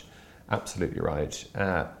right. Absolutely right.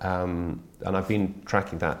 And I've been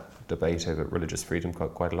tracking that debate over religious freedom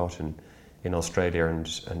quite a lot in Australia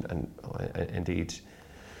and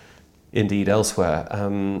indeed elsewhere.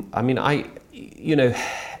 I mean,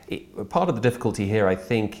 part of the difficulty here, I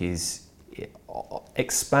think, is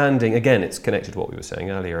expanding. Again, it's connected to what we were saying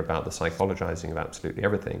earlier about the psychologizing of absolutely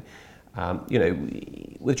everything.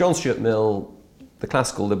 With John Stuart Mill, the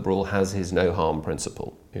classical liberal has his no harm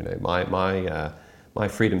principle. My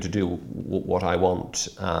freedom to do what I want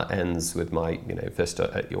ends with my fist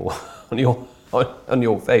at your on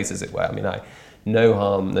your face, as it were. I mean, no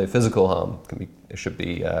harm, no physical harm should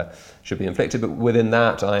be inflicted, but within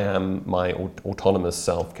that, I am my autonomous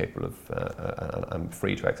self, capable of. I'm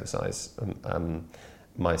free to exercise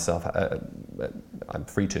myself. I'm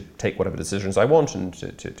free to take whatever decisions I want and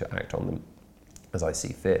to act on them as I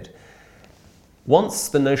see fit. Once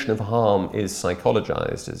the notion of harm is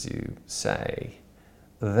psychologized, as you say,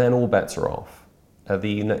 then all bets are off.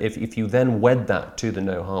 If you then wed that to the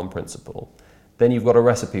no harm principle, then you've got a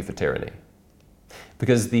recipe for tyranny.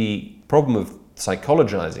 Because the problem of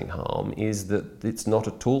psychologizing harm is that it's not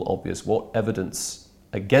at all obvious what evidence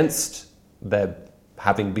against there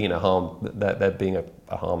having been a harm, there being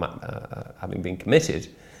a harm having been committed,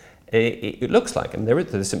 it looks like. And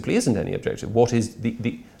there simply isn't any objective. What is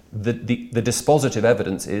the dispositive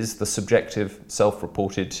evidence is the subjective,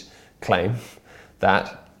 self-reported claim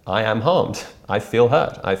that I am harmed, I feel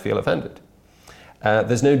hurt, I feel offended.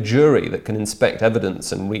 There's no jury that can inspect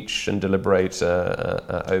evidence and reach and deliberate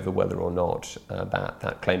over whether or not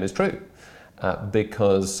that claim is true,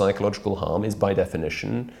 because psychological harm is by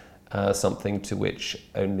definition something to which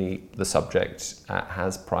only the subject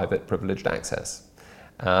has private privileged access.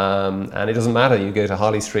 And it doesn't matter, you go to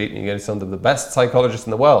Harley Street and you go to some of the best psychologists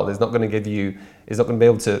in the world, is not going to be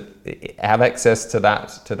able to have access to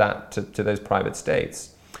those private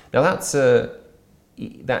states. Now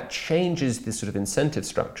that changes the sort of incentive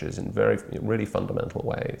structures in really fundamental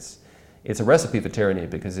ways. It's a recipe for tyranny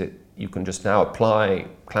because you can just now apply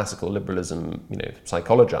classical liberalism,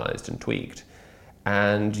 psychologized and tweaked,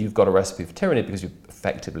 and you've got a recipe for tyranny because you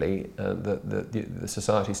effectively the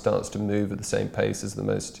society starts to move at the same pace as the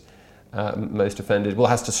most offended. Well,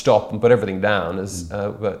 has to stop and put everything down as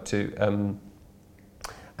the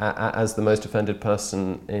most offended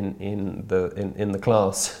person in the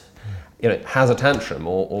class. Has a tantrum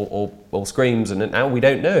or screams, and now we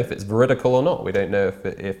don't know if it's veridical or not. We don't know if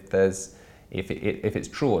it's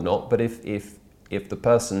true or not. But if the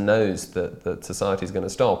person knows that society is going to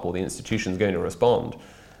stop or the institution is going to respond,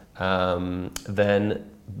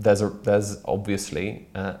 then there's obviously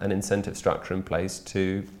an incentive structure in place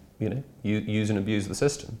to use and abuse the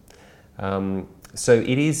system. So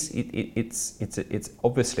it's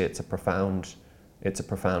obviously a profound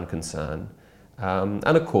concern.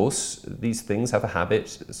 And of course, these things have a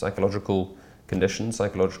habit. Psychological conditions,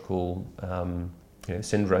 psychological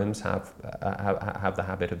syndromes have the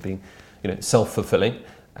habit of being, self-fulfilling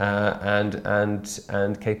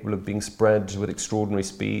and capable of being spread with extraordinary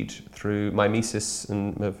speed through mimesis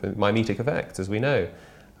and mimetic effects, as we know.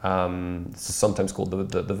 This is sometimes called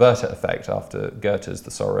the Werther effect, after Goethe's The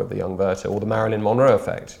Sorrow of the Young Werther, or the Marilyn Monroe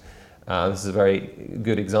effect. This is a very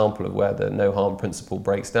good example of where the no harm principle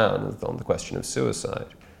breaks down on the question of suicide.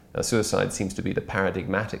 Suicide seems to be the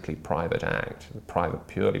paradigmatically private act, the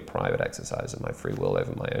purely private exercise of my free will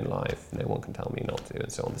over my own life. No one can tell me not to,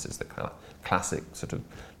 and so on. This is the classic sort of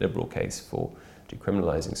liberal case for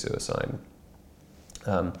decriminalising suicide.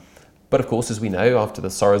 But of course, as we know, after The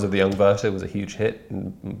Sorrows of the Young Werther was a huge hit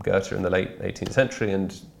in Goethe in the late 18th century,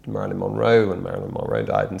 and Marilyn Monroe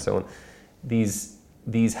died, and so on, these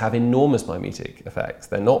have enormous mimetic effects.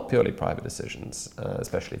 They're not purely private decisions,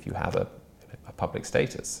 especially if you have a public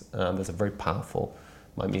status. There's a very powerful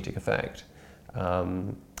mimetic effect.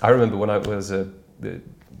 I remember when I was a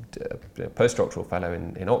postdoctoral fellow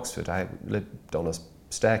in Oxford, I lived on a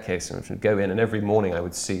staircase and would go in, and every morning I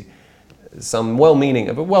would see some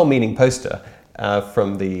well-meaning poster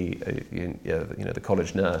from the the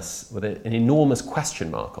college nurse with an enormous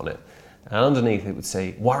question mark on it, and underneath it would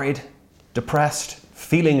say, "Worried, depressed,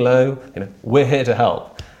 feeling low, we're here to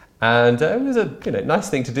help." And it was a nice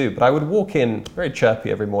thing to do. But I would walk in very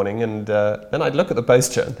chirpy every morning, and then I'd look at the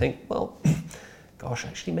poster and think, well, gosh,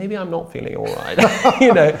 actually, maybe I'm not feeling all right.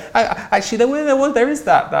 Actually, there is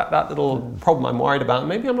that little problem I'm worried about.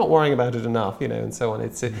 Maybe I'm not worrying about it enough, and so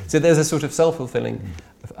on. So there's a sort of self-fulfilling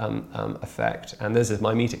effect, and there's a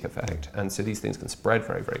mimetic effect, and so these things can spread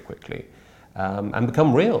very, very quickly and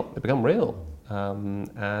become real. They become real,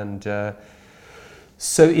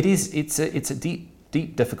 so it's a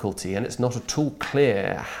deep difficulty, and it's not at all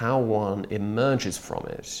clear how one emerges from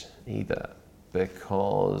it either,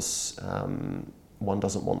 because one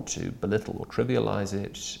doesn't want to belittle or trivialize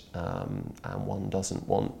it, and one doesn't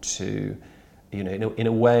want to, in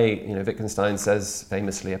a way, Wittgenstein says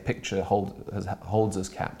famously, a picture holds us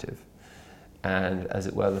captive, and as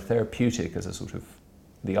it were, the therapeutic as a sort of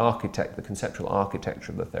the conceptual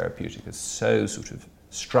architecture of the therapeutic is so sort of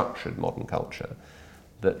structured modern culture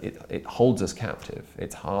that it holds us captive.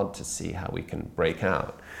 It's hard to see how we can break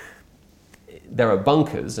out. There are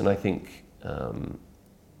bunkers, and I think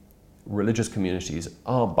religious communities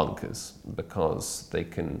are bunkers because they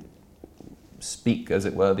can speak, as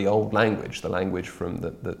it were, the old language, the language from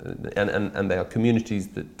and they are communities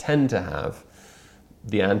that tend to have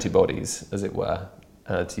the antibodies, as it were,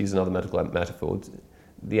 to use another medical metaphor,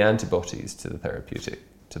 the antibodies to the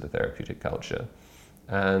therapeutic culture.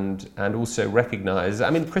 And also recognize,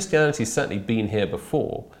 Christianity's certainly been here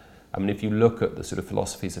before. If you look at the sort of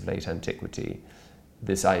philosophies of late antiquity,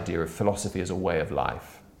 this idea of philosophy as a way of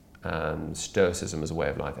life, and Stoicism as a way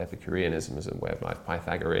of life, Epicureanism as a way of life,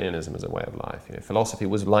 Pythagoreanism as a way of life. Philosophy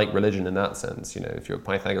was like religion in that sense. If you're a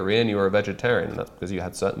Pythagorean, you were a vegetarian, and that's because you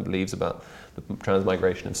had certain beliefs about the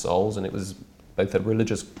transmigration of souls, and it was both a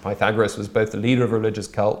religious, Pythagoras was both the leader of a religious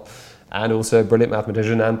cult and also a brilliant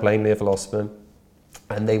mathematician and plainly a philosopher.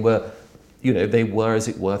 And they were, as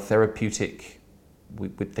it were, therapeutic. We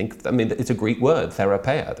would think, it's a Greek word,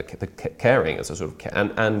 therapeia, the caring as a sort of,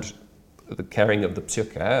 and the caring of the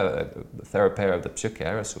psyche, the therapia of the psyche,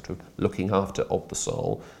 a sort of looking after of the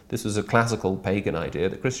soul. This was a classical pagan idea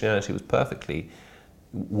that Christianity was perfectly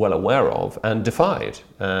well aware of and defied,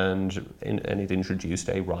 and it introduced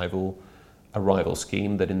a rival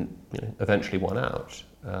scheme that eventually won out,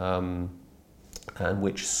 and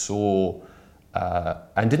which saw.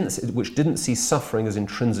 Which didn't see suffering as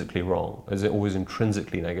intrinsically wrong, as it always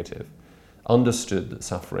intrinsically negative, understood that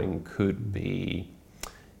suffering could be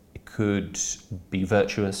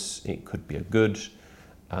virtuous, it could be a good.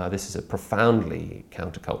 This is a profoundly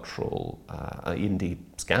countercultural, indeed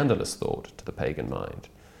scandalous thought to the pagan mind,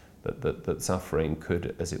 that suffering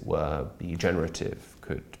could, as it were, be generative,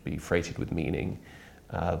 could be freighted with meaning,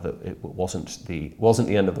 that it wasn't the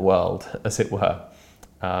end of the world, as it were.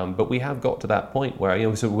 But we have got to that point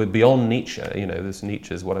where, so we're beyond Nietzsche. This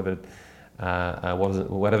Nietzsche's whatever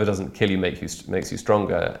doesn't kill you makes you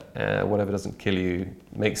stronger. Whatever doesn't kill you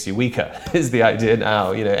makes you weaker. Is the idea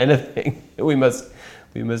now? Anything we must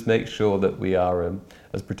make sure that we are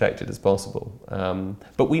as protected as possible.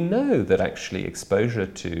 But we know that actually exposure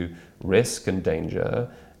to risk and danger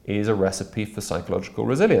is a recipe for psychological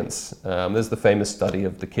resilience. There's the famous study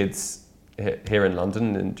of the kids here in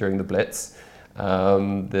London during the Blitz.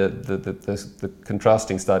 The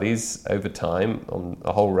contrasting studies over time on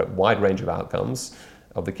a whole wide range of outcomes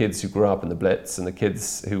of the kids who grew up in the Blitz and the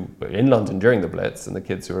kids who were in London during the Blitz and the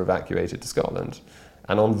kids who were evacuated to Scotland.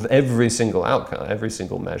 And on every single outcome, every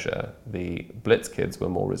single measure, the Blitz kids were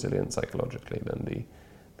more resilient psychologically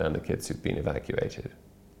than the kids who'd been evacuated.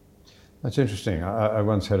 That's interesting. I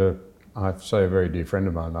once had a very dear friend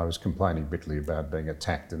of mine. I was complaining bitterly about being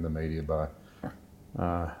attacked in the media by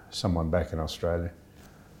someone back in Australia,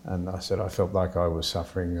 and I said I felt like I was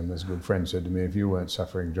suffering, and this good friend said to me, if you weren't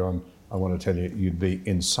suffering, John, I want to tell you you'd be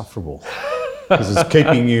insufferable, because it's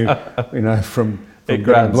keeping you from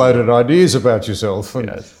getting bloated ideas about yourself, and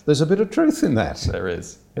yes. There's a bit of truth in that. There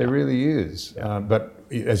is. There really is. Yeah. But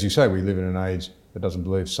as you say, we live in an age that doesn't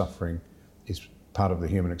believe suffering is part of the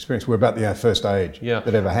human experience. We're about the first age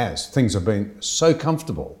that ever has. Things have been so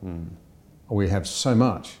comfortable. We have so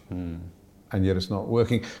much. And yet it's not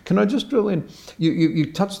working. Can I just drill in?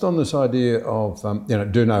 You touched on this idea of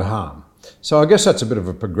do no harm. So I guess that's a bit of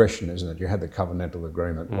a progression, isn't it? You had the covenantal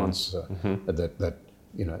agreement once that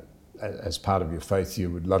as part of your faith you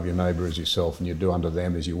would love your neighbour as yourself, and you do unto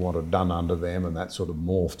them as you want it done unto them, and that sort of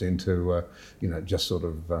morphed into just sort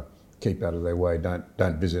of keep out of their way,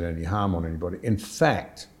 don't visit any harm on anybody. In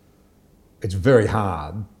fact, it's very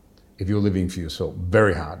hard if you're living for yourself,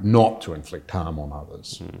 very hard not to inflict harm on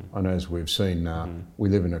others. And as we've seen, we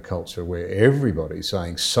live in a culture where everybody's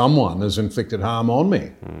saying someone has inflicted harm on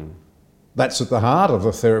me. That's at the heart of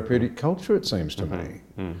the therapeutic culture, it seems to me.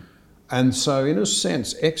 And so, in a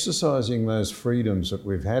sense, exercising those freedoms that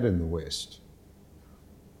we've had in the West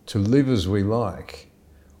to live as we like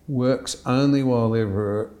works only while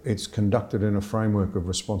ever it's conducted in a framework of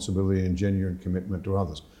responsibility and genuine commitment to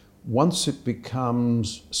others. Once it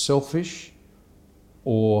becomes selfish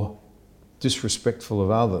or disrespectful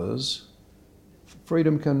of others,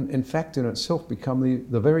 freedom can, in fact, in itself become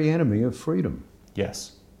the very enemy of freedom.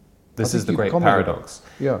 Yes. This is the great paradox.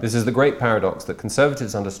 Yeah. This is the great paradox that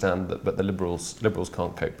conservatives understand, but the liberals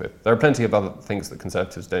can't cope with. There are plenty of other things that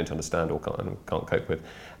conservatives don't understand or can't cope with.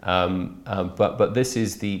 But this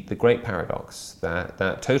is the great paradox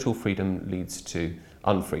that total freedom leads to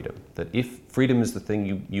unfreedom. That if freedom is the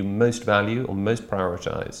thing you most value or most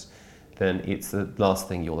prioritize, then it's the last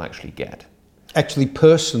thing you'll actually get. Actually,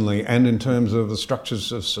 personally and in terms of the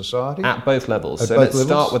structures of society? At both levels. So let's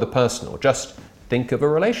start with the personal. Just think of a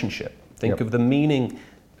relationship. Think of the meaning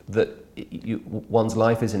that one's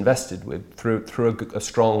life is invested with through a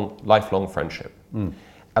strong, lifelong friendship.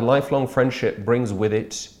 A lifelong friendship brings with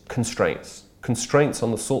it constraints. Constraints on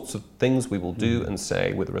the sorts of things we will do and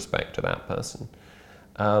say with respect to that person.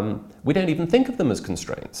 We don't even think of them as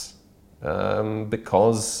constraints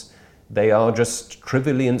because they are just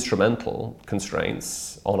trivially instrumental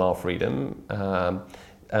constraints on our freedom,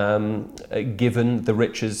 given the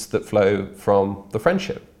riches that flow from the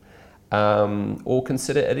friendship. Or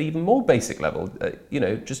consider at an even more basic level,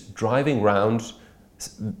 just driving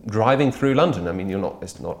through London. I mean,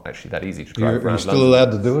 it's not actually that easy to drive around London. You're still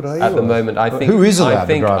allowed to do it, are you? At the moment, I think. Who is allowed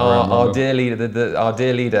to drive around our London? dear leader, our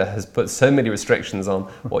dear leader, has put so many restrictions on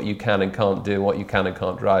what you can and can't do, what you can and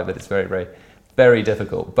can't drive, that it's very, very, very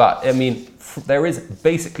difficult. But I mean, there is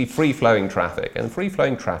basically free-flowing traffic, and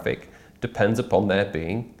free-flowing traffic depends upon there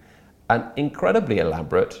being an incredibly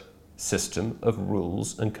elaborate system of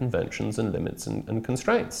rules and conventions and limits and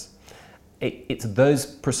constraints. It's those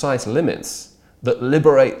precise limits that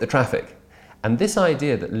liberate the traffic. And this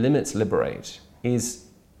idea that limits liberate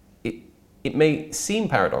it may seem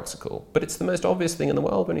paradoxical, but it's the most obvious thing in the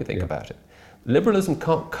world when you think about it. Liberalism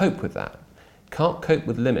can't cope with that, can't cope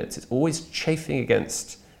with limits. It's always chafing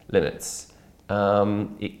against limits.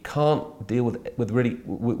 It can't deal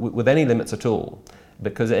with any limits at all,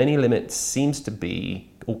 because any limit seems to be,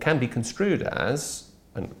 or can be construed as,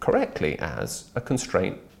 and correctly as, a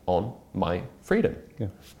constraint on my freedom. Yeah.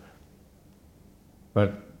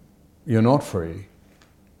 But you're not free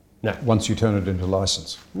once you turn it into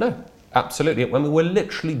license. No, absolutely. When we were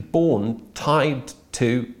literally born tied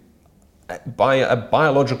to, by a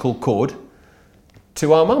biological cord,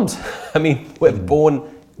 to our mums. I mean, we're born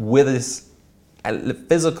with this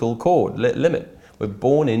physical cord, limit. We're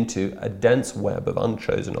born into a dense web of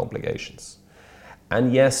unchosen obligations.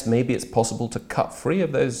 And yes, maybe it's possible to cut free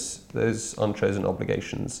of those unchosen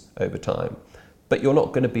obligations over time. But you're not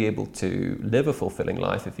going to be able to live a fulfilling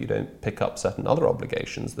life if you don't pick up certain other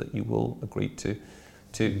obligations that you will agree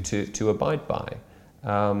to abide by.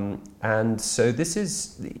 And so this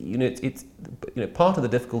is, it's part of the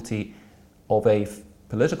difficulty of a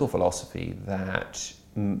political philosophy that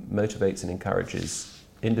motivates and encourages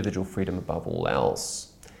individual freedom above all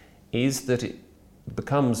else, is that it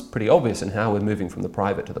becomes pretty obvious in how we're moving from the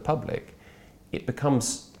private to the public. It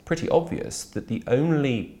becomes pretty obvious that the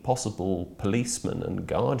only possible policeman and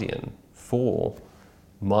guardian for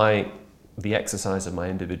the exercise of my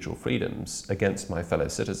individual freedoms against my fellow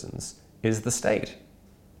citizens is the state.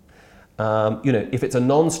 If it's a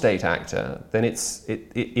non-state actor, then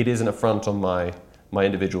it is an affront on my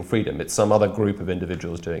individual freedom. It's some other group of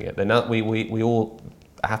individuals doing it. Then we all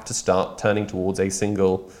have to start turning towards a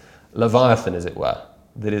single Leviathan, as it were,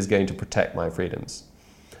 that is going to protect my freedoms.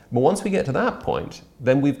 But once we get to that point,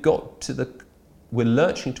 then we're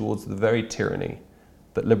lurching towards the very tyranny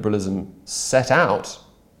that liberalism set out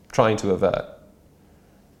trying to avert.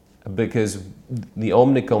 Because the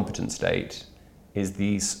omnicompetent state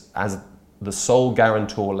is as the sole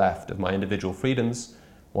guarantor left of my individual freedoms,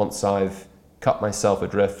 once I've cut myself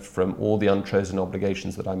adrift from all the unchosen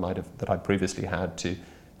obligations that I previously had to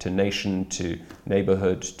nation, to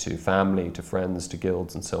neighborhood, to family, to friends, to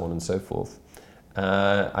guilds, and so on and so forth.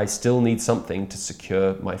 I still need something to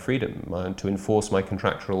secure my freedom, to enforce my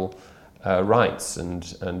contractual rights and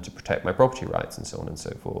to protect my property rights, and so on and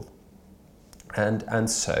so forth. And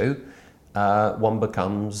so one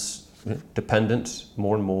becomes dependent,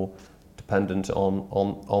 more and more dependent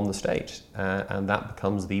on the state, and that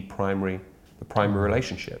becomes the primary the primary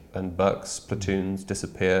relationship. And Burke's platoons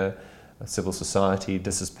disappear, civil society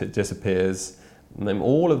disappears, and then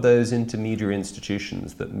all of those intermediary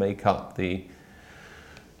institutions that make up the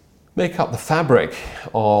fabric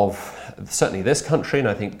of certainly this country, and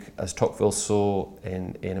I think, as Tocqueville saw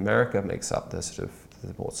in America, makes up the sort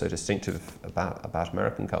of what's so distinctive about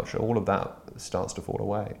American culture. All of that starts to fall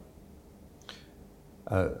away.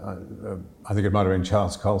 I think it might have been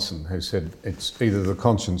Charles Colson who said it's either the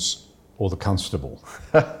conscience or the constable.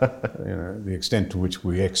 The extent to which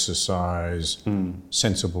we exercise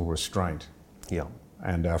sensible restraint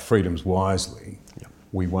and our freedoms wisely,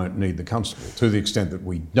 we won't need the constable. To the extent that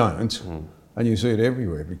we don't, and you see it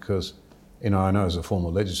everywhere, because I know as a former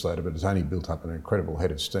legislator, but it's only built up an incredible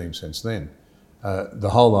head of steam since then. The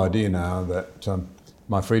whole idea now that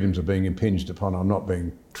my freedoms are being impinged upon, I'm not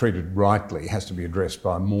being treated rightly, has to be addressed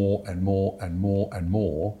by more and more and more and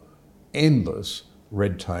more endless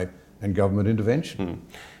red tape and government intervention.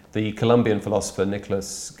 The Colombian philosopher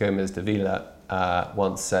Nicolas Gómez de Vila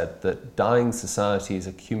once said that dying societies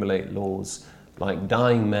accumulate laws like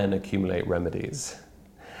dying men accumulate remedies.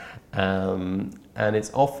 And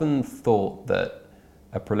it's often thought that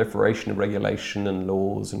a proliferation of regulation and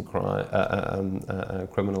laws and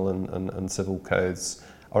criminal and civil codes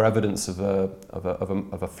are evidence of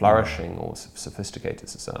a flourishing or sophisticated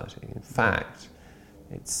society. In fact,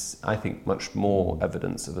 it's, I think, much more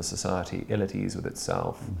evidence of a society ill at ease with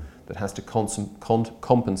itself that has to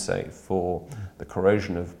compensate for the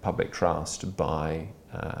corrosion of public trust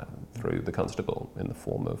through the constable in the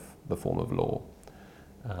form of law.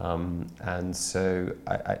 And so,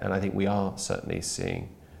 I think we are certainly seeing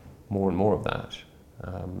more and more of that,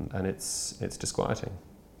 and it's disquieting.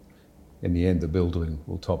 In the end, the building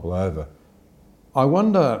will topple over. I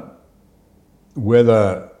wonder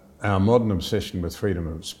whether our modern obsession with freedom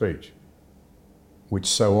of speech, which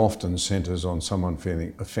so often centres on someone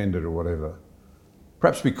feeling offended or whatever,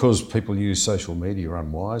 perhaps because people use social media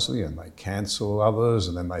unwisely and they cancel others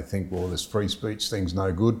and then they think, well, this free speech thing's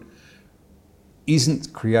no good,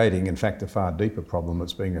 isn't creating, in fact, a far deeper problem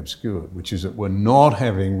that's being obscured, which is that we're not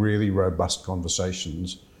having really robust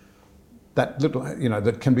conversations that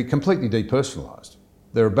can be completely depersonalised.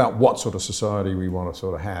 They're about what sort of society we want to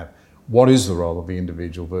sort of have. What is the role of the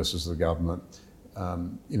individual versus the government?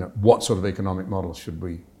 What sort of economic models should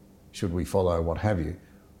we follow? What have you?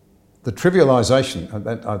 The trivialisation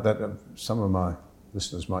that some of my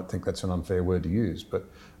listeners might think that's an unfair word to use, but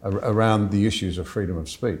around the issues of freedom of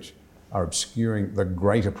speech are obscuring the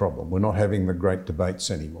greater problem. We're not having the great debates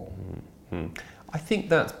anymore. Mm-hmm. I think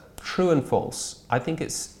that's true and false. I think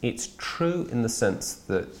it's true in the sense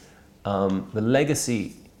that the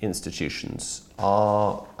legacy institutions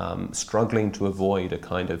are struggling to avoid a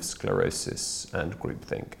kind of sclerosis and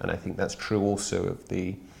groupthink, and I think that's true also of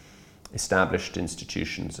the established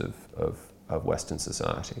institutions of Western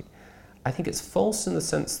society. I think it's false in the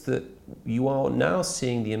sense that you are now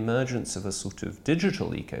seeing the emergence of a sort of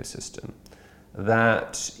digital ecosystem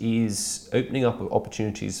that is opening up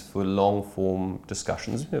opportunities for long-form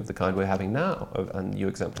discussions of the kind we're having now, and you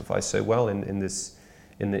exemplify so well in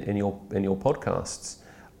your podcasts,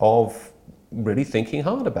 of really thinking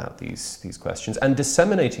hard about these questions and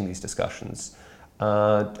disseminating these discussions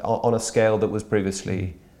on a scale that was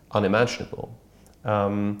previously unimaginable.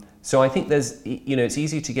 So I think there's, it's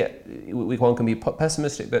easy to get, one can be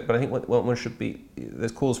pessimistic, but I think one should be,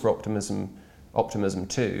 there's cause for optimism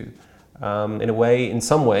too. In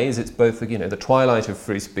some ways, it's both the twilight of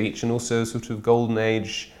free speech and also a sort of golden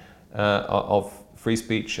age of free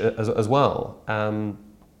speech as well.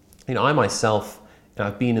 I myself,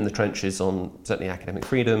 I've been in the trenches on certainly academic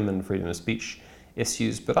freedom and freedom of speech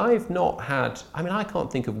issues, but I've not had, I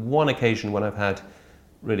can't think of one occasion when I've had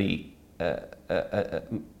really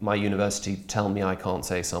my university tell me I can't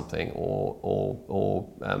say something or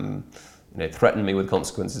threaten me with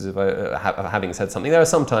consequences of having said something. There are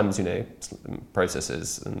sometimes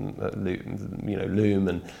processes and loom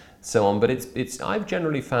and so on, but it's I've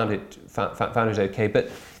generally found it okay.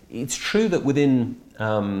 But it's true that within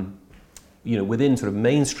sort of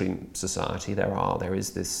mainstream society there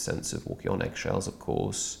is this sense of walking on eggshells, of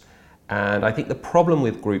course, and I think the problem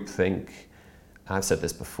with groupthink, I've said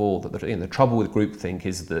this before, that the trouble with groupthink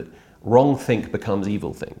is that wrong think becomes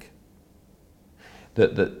evil think.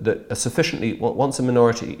 That once a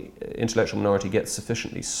intellectual minority gets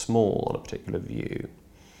sufficiently small on a particular view,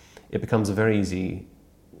 it becomes very easy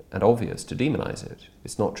and obvious to demonize it.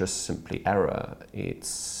 It's not just simply error,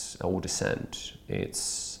 or dissent.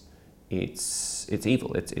 It's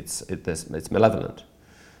evil. It's malevolent.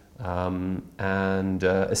 And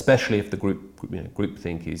especially if the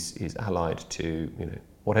groupthink is allied to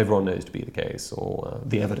what everyone knows to be the case, or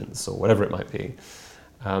the evidence, or whatever it might be.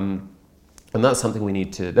 And that's something we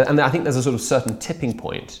need to, and I think there's a sort of certain tipping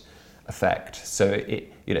point effect. So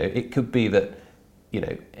it could be that,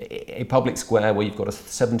 a public square where you've got a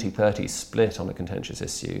 70-30 split on a contentious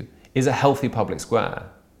issue is a healthy public square.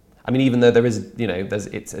 I mean, even though there is,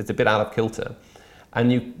 it's a bit out of kilter.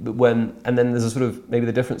 And then there's a sort of, maybe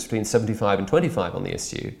the difference between 75 and 25 on the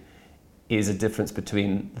issue is a difference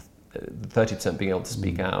between 30% being able to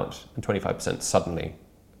speak out and 25% suddenly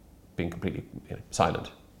being completely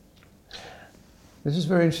silent. This is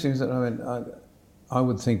very interesting. I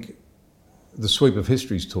would think the sweep of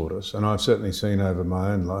history's taught us, and I've certainly seen over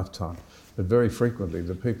my own lifetime, that very frequently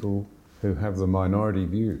the people who have the minority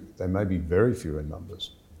view, they may be very few in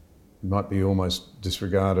numbers, might be almost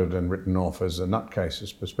disregarded and written off as a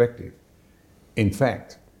nutcase's perspective, in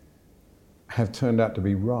fact, have turned out to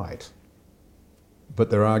be right, but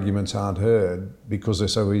their arguments aren't heard because they're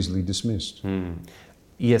so easily dismissed.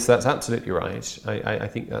 Yes, that's absolutely right. I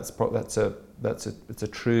think it's a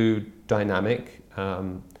true dynamic,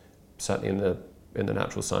 certainly in the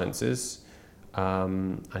natural sciences.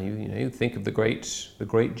 And you think of the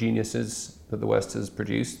great geniuses that the West has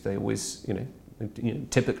produced. They always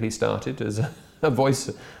typically started as a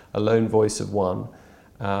lone voice of one.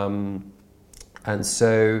 And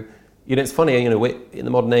so it's funny. In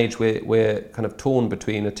the modern age, we're kind of torn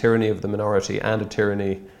between a tyranny of the minority and a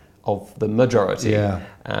tyranny of the majority.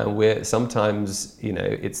 And we're sometimes,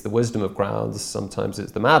 it's the wisdom of crowds, sometimes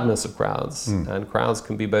it's the madness of crowds, and crowds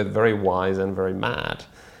can be both very wise and very mad,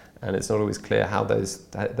 and it's not always clear how those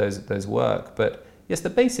work. But yes,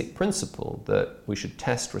 the basic principle that we should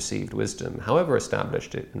test received wisdom, however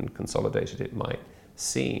established it and consolidated it might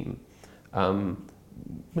seem,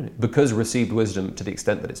 because received wisdom, to the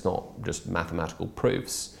extent that it's not just mathematical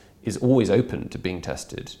proofs, is always open to being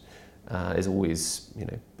tested. Is always,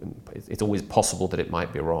 it's always possible that it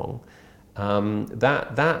might be wrong. Trying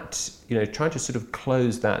to sort of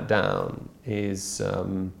close that down is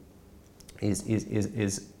I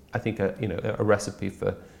think a recipe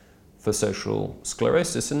for social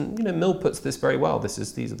sclerosis. And Mill puts this very well.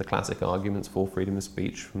 These are the classic arguments for freedom of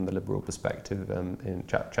speech from the liberal perspective in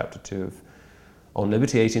chapter 2 of On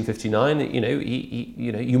Liberty,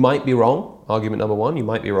 1859. You might be wrong. Argument number 1, you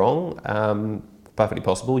might be wrong. Perfectly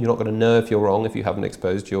possible. You're not going to know if you're wrong if you haven't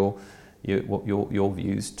exposed your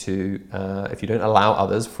views to, if you don't allow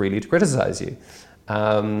others freely to criticize you.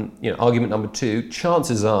 Argument number 2,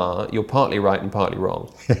 chances are you're partly right and partly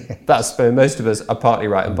wrong. Most of us are partly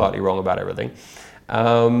right and partly wrong about everything.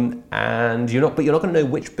 And you're not going to know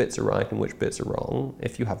which bits are right and which bits are wrong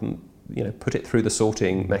if you haven't, put it through the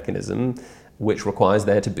sorting mechanism, which requires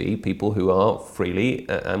there to be people who are freely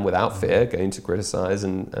and without fear going to criticize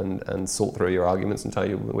and sort through your arguments and tell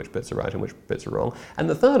you which bits are right and which bits are wrong. And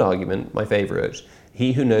the third argument, my favorite,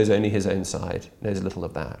 he who knows only his own side knows little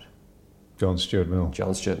of that. John Stuart Mill,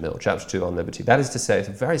 chapter 2 on liberty. That is to say, it's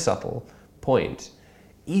a very subtle point.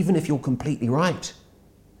 Even if you're completely right,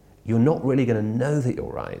 you're not really going to know that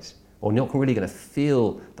you're right, or not really going to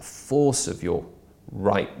feel the force of your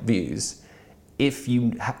right views if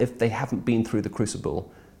they haven't been through the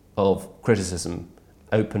crucible of criticism,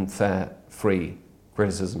 open, fair, free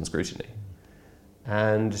criticism, scrutiny.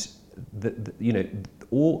 And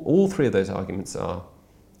all three of those arguments are,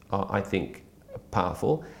 I think,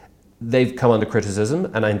 powerful. They've come under criticism,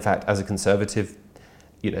 and in fact, as a conservative,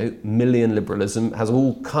 Millian liberalism has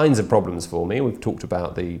all kinds of problems for me. We've talked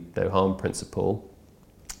about the no harm principle,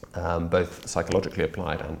 both psychologically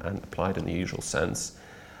applied and applied in the usual sense.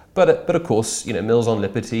 But of course, Mill's On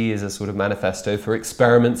Liberty is a sort of manifesto for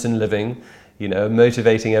experiments in living,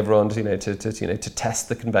 motivating everyone to test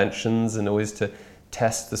the conventions and always to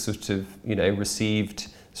test the sort of received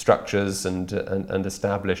structures and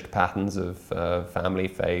established patterns of family,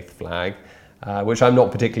 faith, flag, which I'm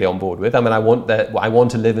not particularly on board with. I mean, I want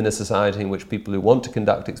to live in a society in which people who want to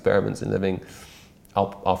conduct experiments in living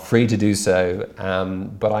are free to do so.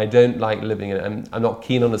 But I don't like living in. I'm not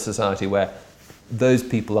keen on a society where those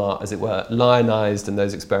people are, as it were, lionized, and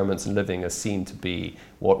those experiments in living are seen to be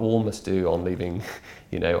what all must do on leaving,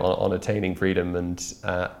 on attaining freedom and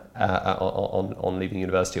on leaving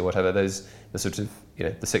university or whatever. The sort of,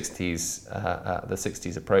 the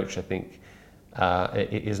 60s approach, I think,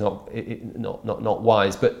 is not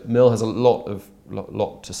wise. But Mill has a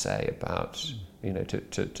lot to say about,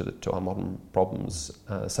 to our modern problems,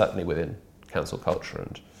 certainly within council culture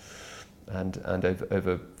and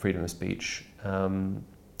over freedom of speech. As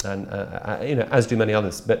do many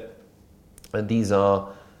others, but these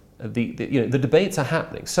are the debates are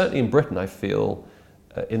happening. Certainly in Britain, I feel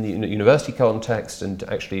in the university context, and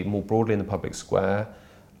actually more broadly in the public square,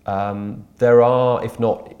 There are, if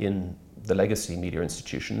not in the legacy media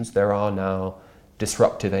institutions, there are now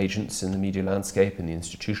disruptive agents in the media landscape, in the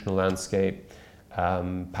institutional landscape,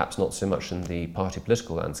 perhaps not so much in the party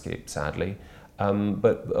political landscape, sadly,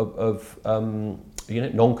 but of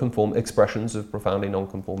non-conform expressions of profoundly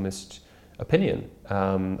non-conformist opinion.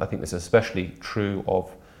 I think this is especially true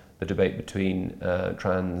of the debate between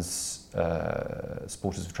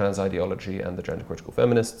supporters of trans ideology and the gender-critical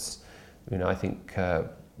feminists. I think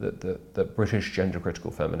the British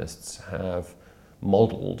gender-critical feminists have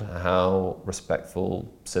modelled how respectful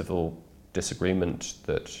civil disagreement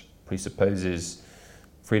that presupposes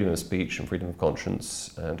freedom of speech and freedom of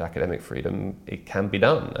conscience and academic freedom, it can be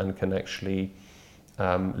done and can actually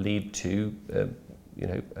lead to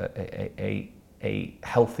a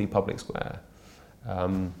healthy public square.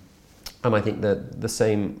 And I think that the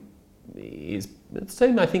same is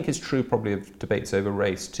true probably of debates over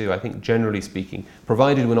race too. I think generally speaking,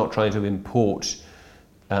 provided we're not trying to import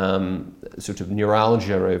sort of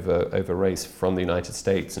neuralgia over race from the United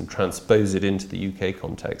States and transpose it into the UK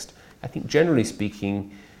context, I think generally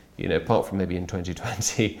speaking, apart from maybe in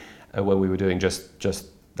 2020 where we were doing just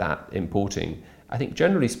that importing, I think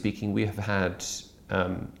generally speaking we've had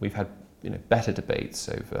better debates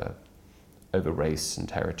over race and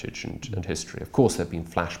heritage and history. Of course, there have been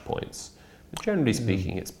flashpoints, but generally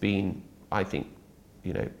speaking, it's been, I think,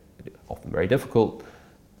 often very difficult,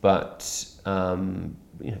 but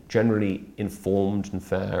generally informed and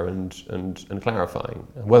fair and clarifying.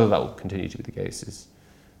 And whether that will continue to be the case is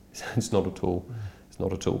it's not at all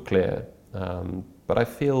clear. But I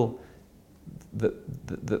feel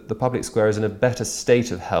that the public square is in a better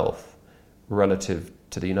state of health relative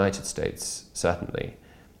to the United States, certainly,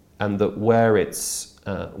 and that where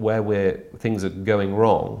things are going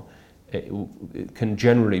wrong, it can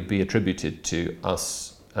generally be attributed to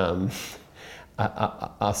us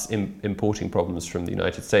importing problems from the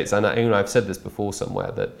United States. And I've said this before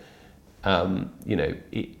somewhere that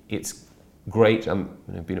it's great.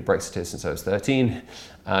 I've been a Brexiteer since I was 13.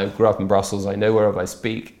 I grew up in Brussels. I know whereof I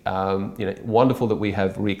speak. Wonderful that we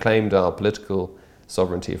have reclaimed our political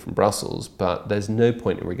sovereignty from Brussels, but there's no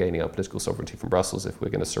point in regaining our political sovereignty from Brussels if we're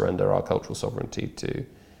going to surrender our cultural sovereignty to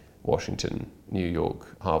Washington, New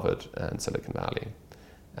York, Harvard, and Silicon Valley.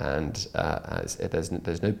 And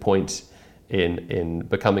there's no point in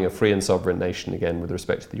becoming a free and sovereign nation again with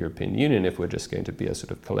respect to the European Union if we're just going to be a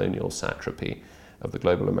sort of colonial satrapy of the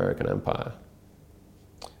global American empire.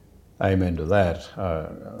 Amen to that.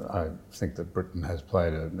 I think that Britain has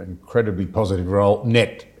played an incredibly positive role, in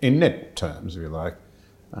net terms, if you like,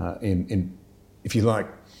 in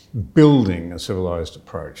building a civilised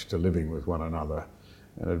approach to living with one another.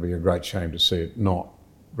 And it'd be a great shame to see it not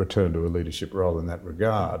return to a leadership role in that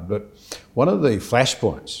regard. But one of the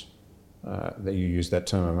flashpoints that you used that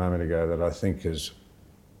term a moment ago that I think is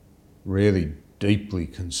really deeply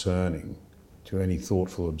concerning to any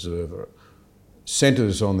thoughtful observer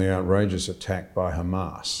centres on the outrageous attack by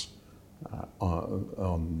Hamas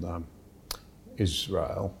on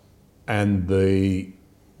Israel and the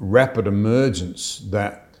rapid emergence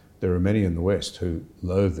that there are many in the West who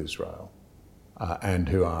loathe Israel and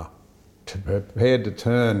who are prepared to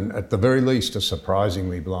turn, at the very least, a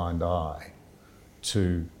surprisingly blind eye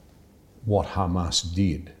to what Hamas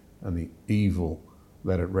did and the evil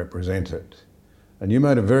that it represented. And you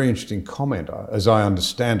made a very interesting comment. As I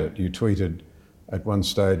understand it, you tweeted at one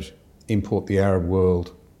stage, import the Arab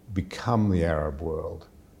world, become the Arab world.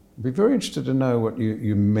 I'd be very interested to know what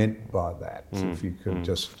you meant by that, if you could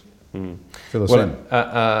just fill us in.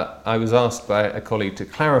 I was asked by a colleague to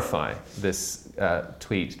clarify this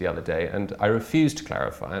tweet the other day, and I refused to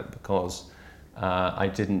clarify it because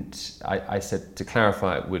I said to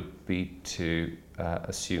clarify it would be to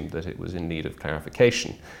assume that it was in need of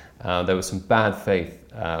clarification. There were some bad faith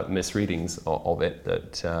misreadings of it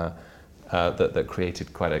that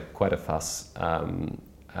created quite a fuss. So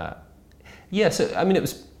I mean, it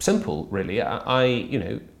was simple, really.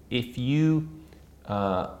 If you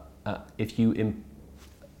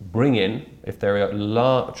bring in, if there are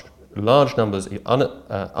large numbers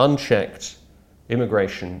of unchecked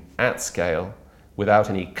immigration at scale without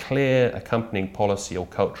any clear accompanying policy or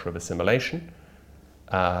culture of assimilation,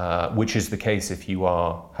 which is the case if you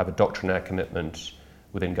have a doctrinaire commitment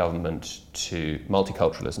within government to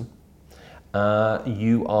multiculturalism,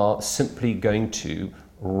 you are simply going to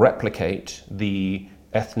replicate the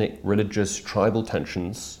ethnic, religious, tribal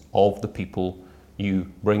tensions of the people you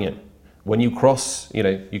bring in. When you cross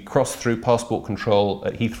through passport control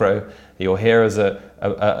at Heathrow, you're here as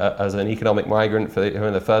an economic migrant for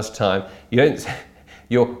the first time. You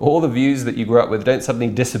all the views that you grew up with don't suddenly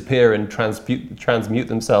disappear and transmute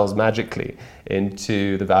themselves magically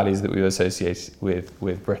into the values that we associate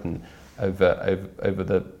with Britain over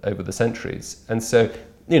the centuries. And so,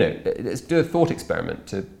 let's do a thought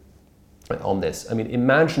experiment on this. I mean,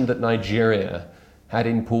 imagine that Nigeria had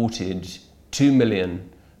imported 2 million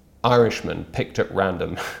Irishmen picked at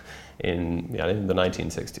random in the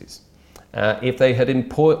 1960s. If they had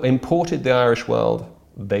imported the Irish world,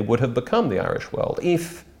 they would have become the Irish world.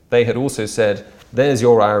 If they had also said, there's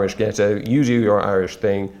your Irish ghetto, you do your Irish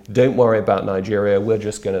thing, don't worry about Nigeria, we're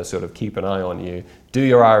just going to sort of keep an eye on you, do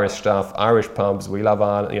your Irish stuff, Irish pubs, we love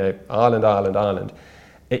Ireland, Ireland.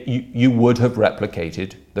 You would have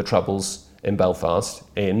replicated the troubles in Belfast,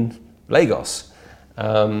 in Lagos.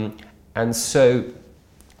 And so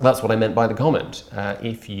that's what I meant by the comment.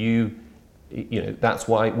 That's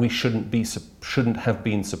why we shouldn't have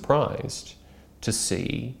been surprised to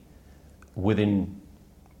see within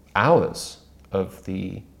hours of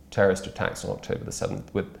the terrorist attacks on October the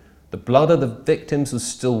 7th, with the blood of the victims was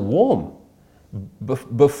still warm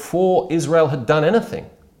before Israel had done anything,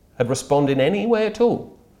 had responded in any way at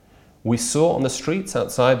all. We saw on the streets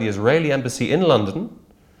outside the Israeli embassy in London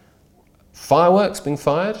fireworks being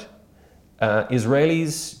fired,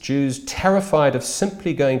 Israelis, Jews terrified of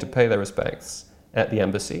simply going to pay their respects at the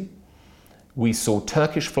embassy. We saw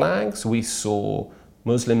Turkish flags, we saw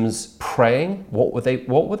Muslims praying. What were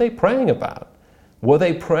they praying about? Were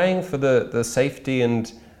they praying for the safety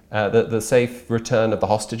and the safe return of the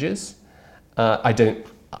hostages?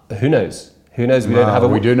 Who knows? Who knows? We don't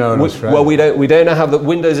have we do know in Australia. Well, we don't have the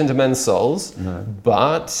windows into men's souls. No.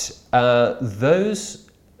 But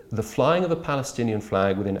the flying of the Palestinian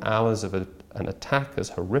flag within hours of an attack as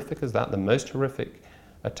horrific as that, the most horrific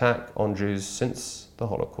attack on Jews since the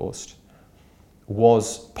Holocaust,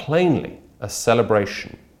 was plainly a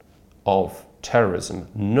celebration of terrorism,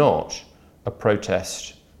 not a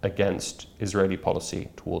protest against Israeli policy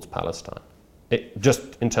towards Palestine.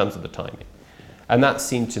 Just in terms of the timing. And that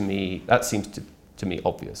seems to me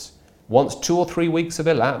obvious. Once 2 or 3 weeks have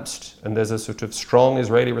elapsed and there's a sort of strong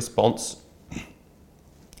Israeli response,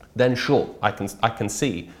 then sure, I can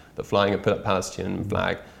see that flying a Palestinian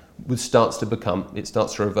flag starts to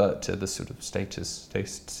revert to the sort of status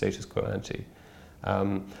quo ante.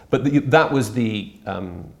 But that was the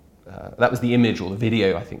image or the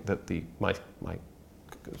video, I think, that my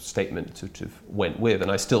statement sort of went with,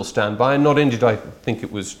 and I still stand by. And not only did I think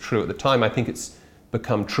it was true at the time, I think it's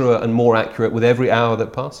become truer and more accurate with every hour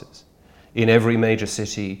that passes in every major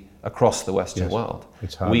city across the Western world.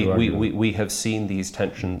 It's hard we have seen these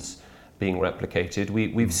tensions being replicated.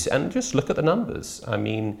 And just look at the numbers. I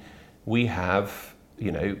mean, we have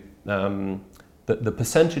the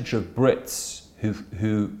percentage of Brits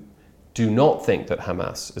who do not think that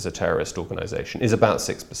Hamas is a terrorist organization is about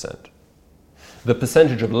 6%. The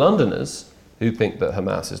percentage of Londoners who think that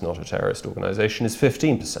Hamas is not a terrorist organization is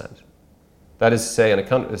 15%. That is to say, in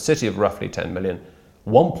a city of roughly 10 million,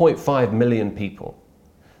 1.5 million people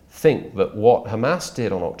think that what Hamas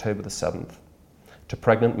did on October the 7th to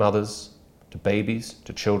pregnant mothers, to babies,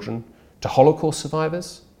 to children, to Holocaust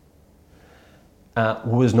survivors,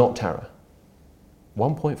 was not terror.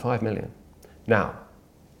 1.5 million. Now,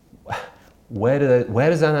 where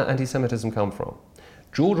does anti-Semitism come from?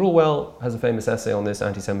 George Orwell has a famous essay on this,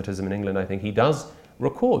 anti-Semitism in England. I think he does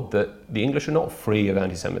record that the English are not free of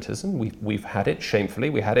anti-Semitism. We've had it shamefully.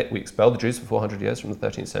 We expelled the Jews for 400 years from the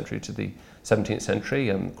 13th century to the 17th century,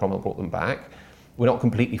 and Cromwell brought them back. We're not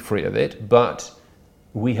completely free of it, but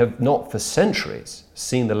we have not for centuries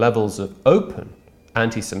seen the levels of open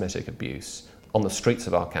anti-Semitic abuse on the streets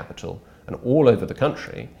of our capital and all over the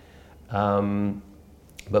country,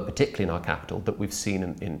 but particularly in our capital, that we've seen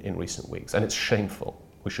in recent weeks. And it's shameful.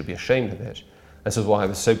 We should be ashamed of it. This is why I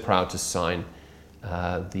was so proud to sign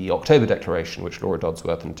the October Declaration, which Laura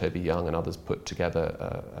Dodsworth and Toby Young and others put together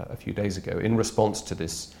a few days ago in response to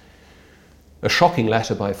a shocking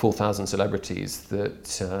letter by 4,000 celebrities that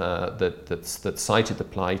cited the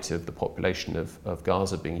plight of the population of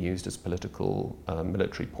Gaza being used as political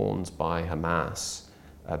military pawns by Hamas,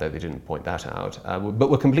 though they didn't point that out,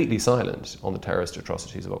 but were completely silent on the terrorist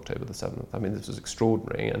atrocities of October the 7th. I mean, this was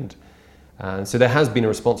extraordinary, and so there has been a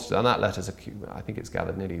response to that. And that letter's, I think it's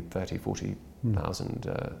gathered nearly 40,000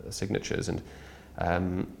 signatures, and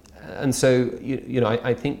so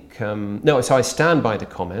I think so I stand by the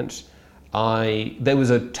comment. There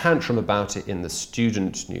was a tantrum about it in the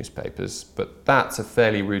student newspapers, but that's a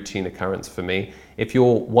fairly routine occurrence for me. If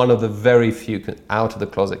you're one of the very few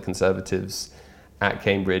out-of-the-closet conservatives at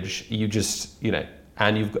Cambridge, you just,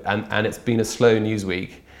 and it's been a slow news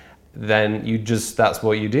week, then that's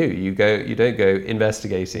what you do. You don't go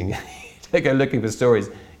investigating, you don't go looking for stories.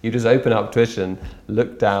 You just open up Twitter and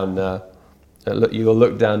look down. You'll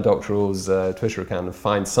look down Dr. Orr's Twitter account and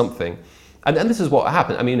find something. And this is what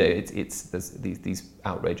happened. I mean, these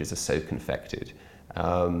outrages are so confected.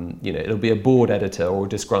 It'll be a board editor or a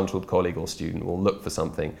disgruntled colleague or student will look for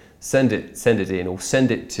something, send it in, or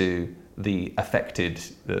send it to the affected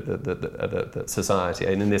the society.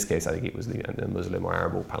 And in this case, I think it was the Muslim or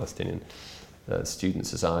Arab or Palestinian student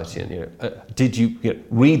society. And did you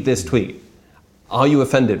read this tweet? Are you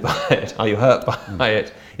offended by it? Are you hurt by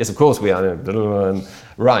it? Yes, of course we are.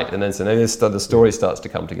 Right, and then so the story starts to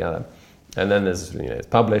come together, and then there's it's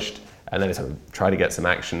published. And then you sort of try to get some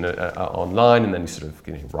action online, and then you sort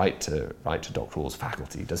of write to Dr. Orr's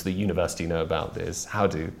faculty. Does the university know about this? How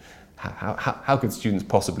could students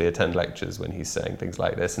possibly attend lectures when he's saying things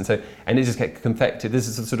like this? And it just gets confected. This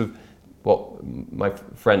is a sort of what my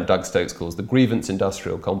friend Doug Stokes calls the grievance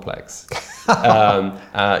industrial complex.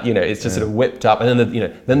 It's just sort of whipped up, and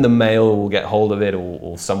then the Mail will get hold of it,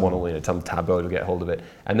 or someone will, some tabloid will get hold of it,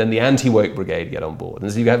 and then the anti-woke brigade get on board,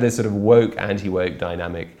 and so you have this sort of woke anti-woke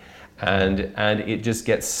dynamic. And it just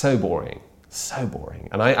gets so boring.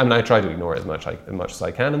 And I try to ignore it as much as I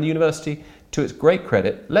can. And the university, to its great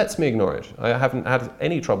credit, lets me ignore it. I haven't had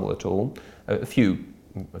any trouble at all. A few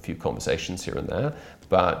conversations here and there,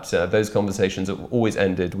 but those conversations have always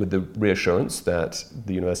ended with the reassurance that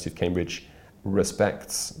the University of Cambridge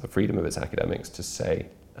respects the freedom of its academics to say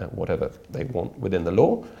whatever they want within the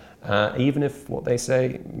law, even if what they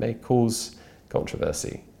say may cause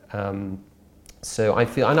controversy. So I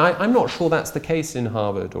feel, and I'm not sure that's the case in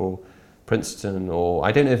Harvard or Princeton, or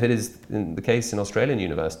I don't know if it is the case in Australian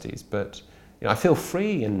universities, but I feel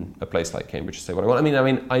free in a place like Cambridge to say what I want. I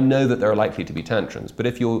mean, I know that there are likely to be tantrums, but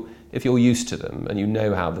if you're used to them and you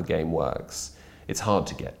know how the game works, it's hard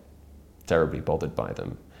to get terribly bothered by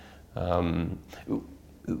them. There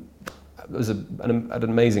was an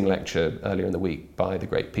amazing lecture earlier in the week by the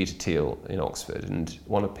great Peter Thiel in Oxford, and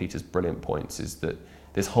one of Peter's brilliant points is that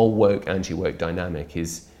this whole woke, anti-woke dynamic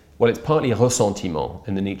is, well, it's partly a ressentiment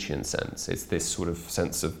in the Nietzschean sense. It's this sort of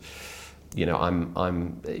sense of,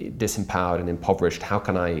 I'm disempowered and impoverished. How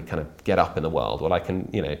can I kind of get up in the world? Well, I can,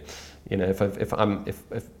 if I'm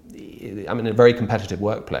in a very competitive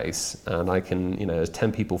workplace and I can, there's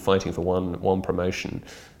 10 people fighting for one promotion,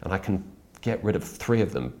 and I can get rid of 3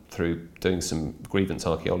 of them through doing some grievance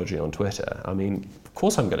archaeology on Twitter. I mean, of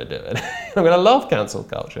course I'm going to do it. I'm going to love cancel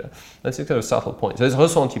culture. That's a kind of subtle point. So there's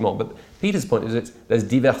ressentiment, but Peter's point is there's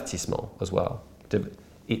divertissement as well.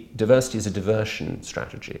 Diversity is a diversion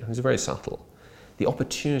strategy. It's very subtle. The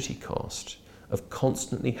opportunity cost of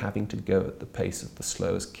constantly having to go at the pace of the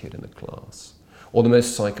slowest kid in the class, or the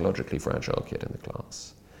most psychologically fragile kid in the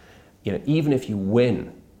class. Even if you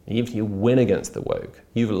win against the woke,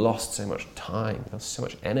 you've lost so much time, so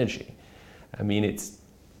much energy. I mean, it's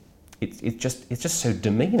just so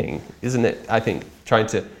demeaning, isn't it? I think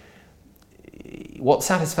what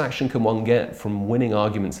satisfaction can one get from winning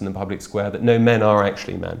arguments in the public square that no, men are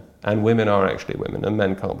actually men, and women are actually women, and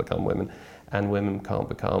men can't become women, and women can't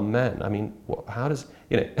become men? I mean, what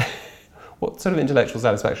sort of intellectual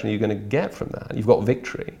satisfaction are you going to get from that? You've got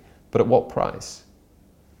victory, but at what price?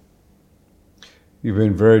 You've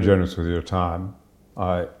been very generous with your time.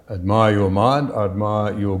 I admire your mind, I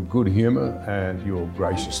admire your good humour and your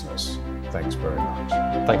graciousness. Thanks very much.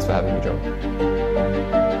 Thanks for having me, John.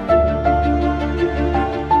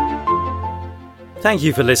 Thank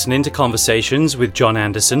you for listening to Conversations with John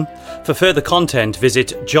Anderson. For further content,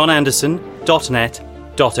 visit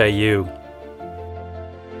johnanderson.net.au.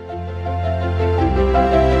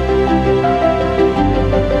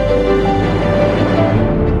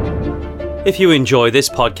 If you enjoy this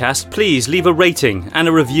podcast, please leave a rating and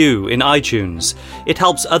a review in iTunes. It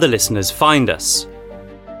helps other listeners find us.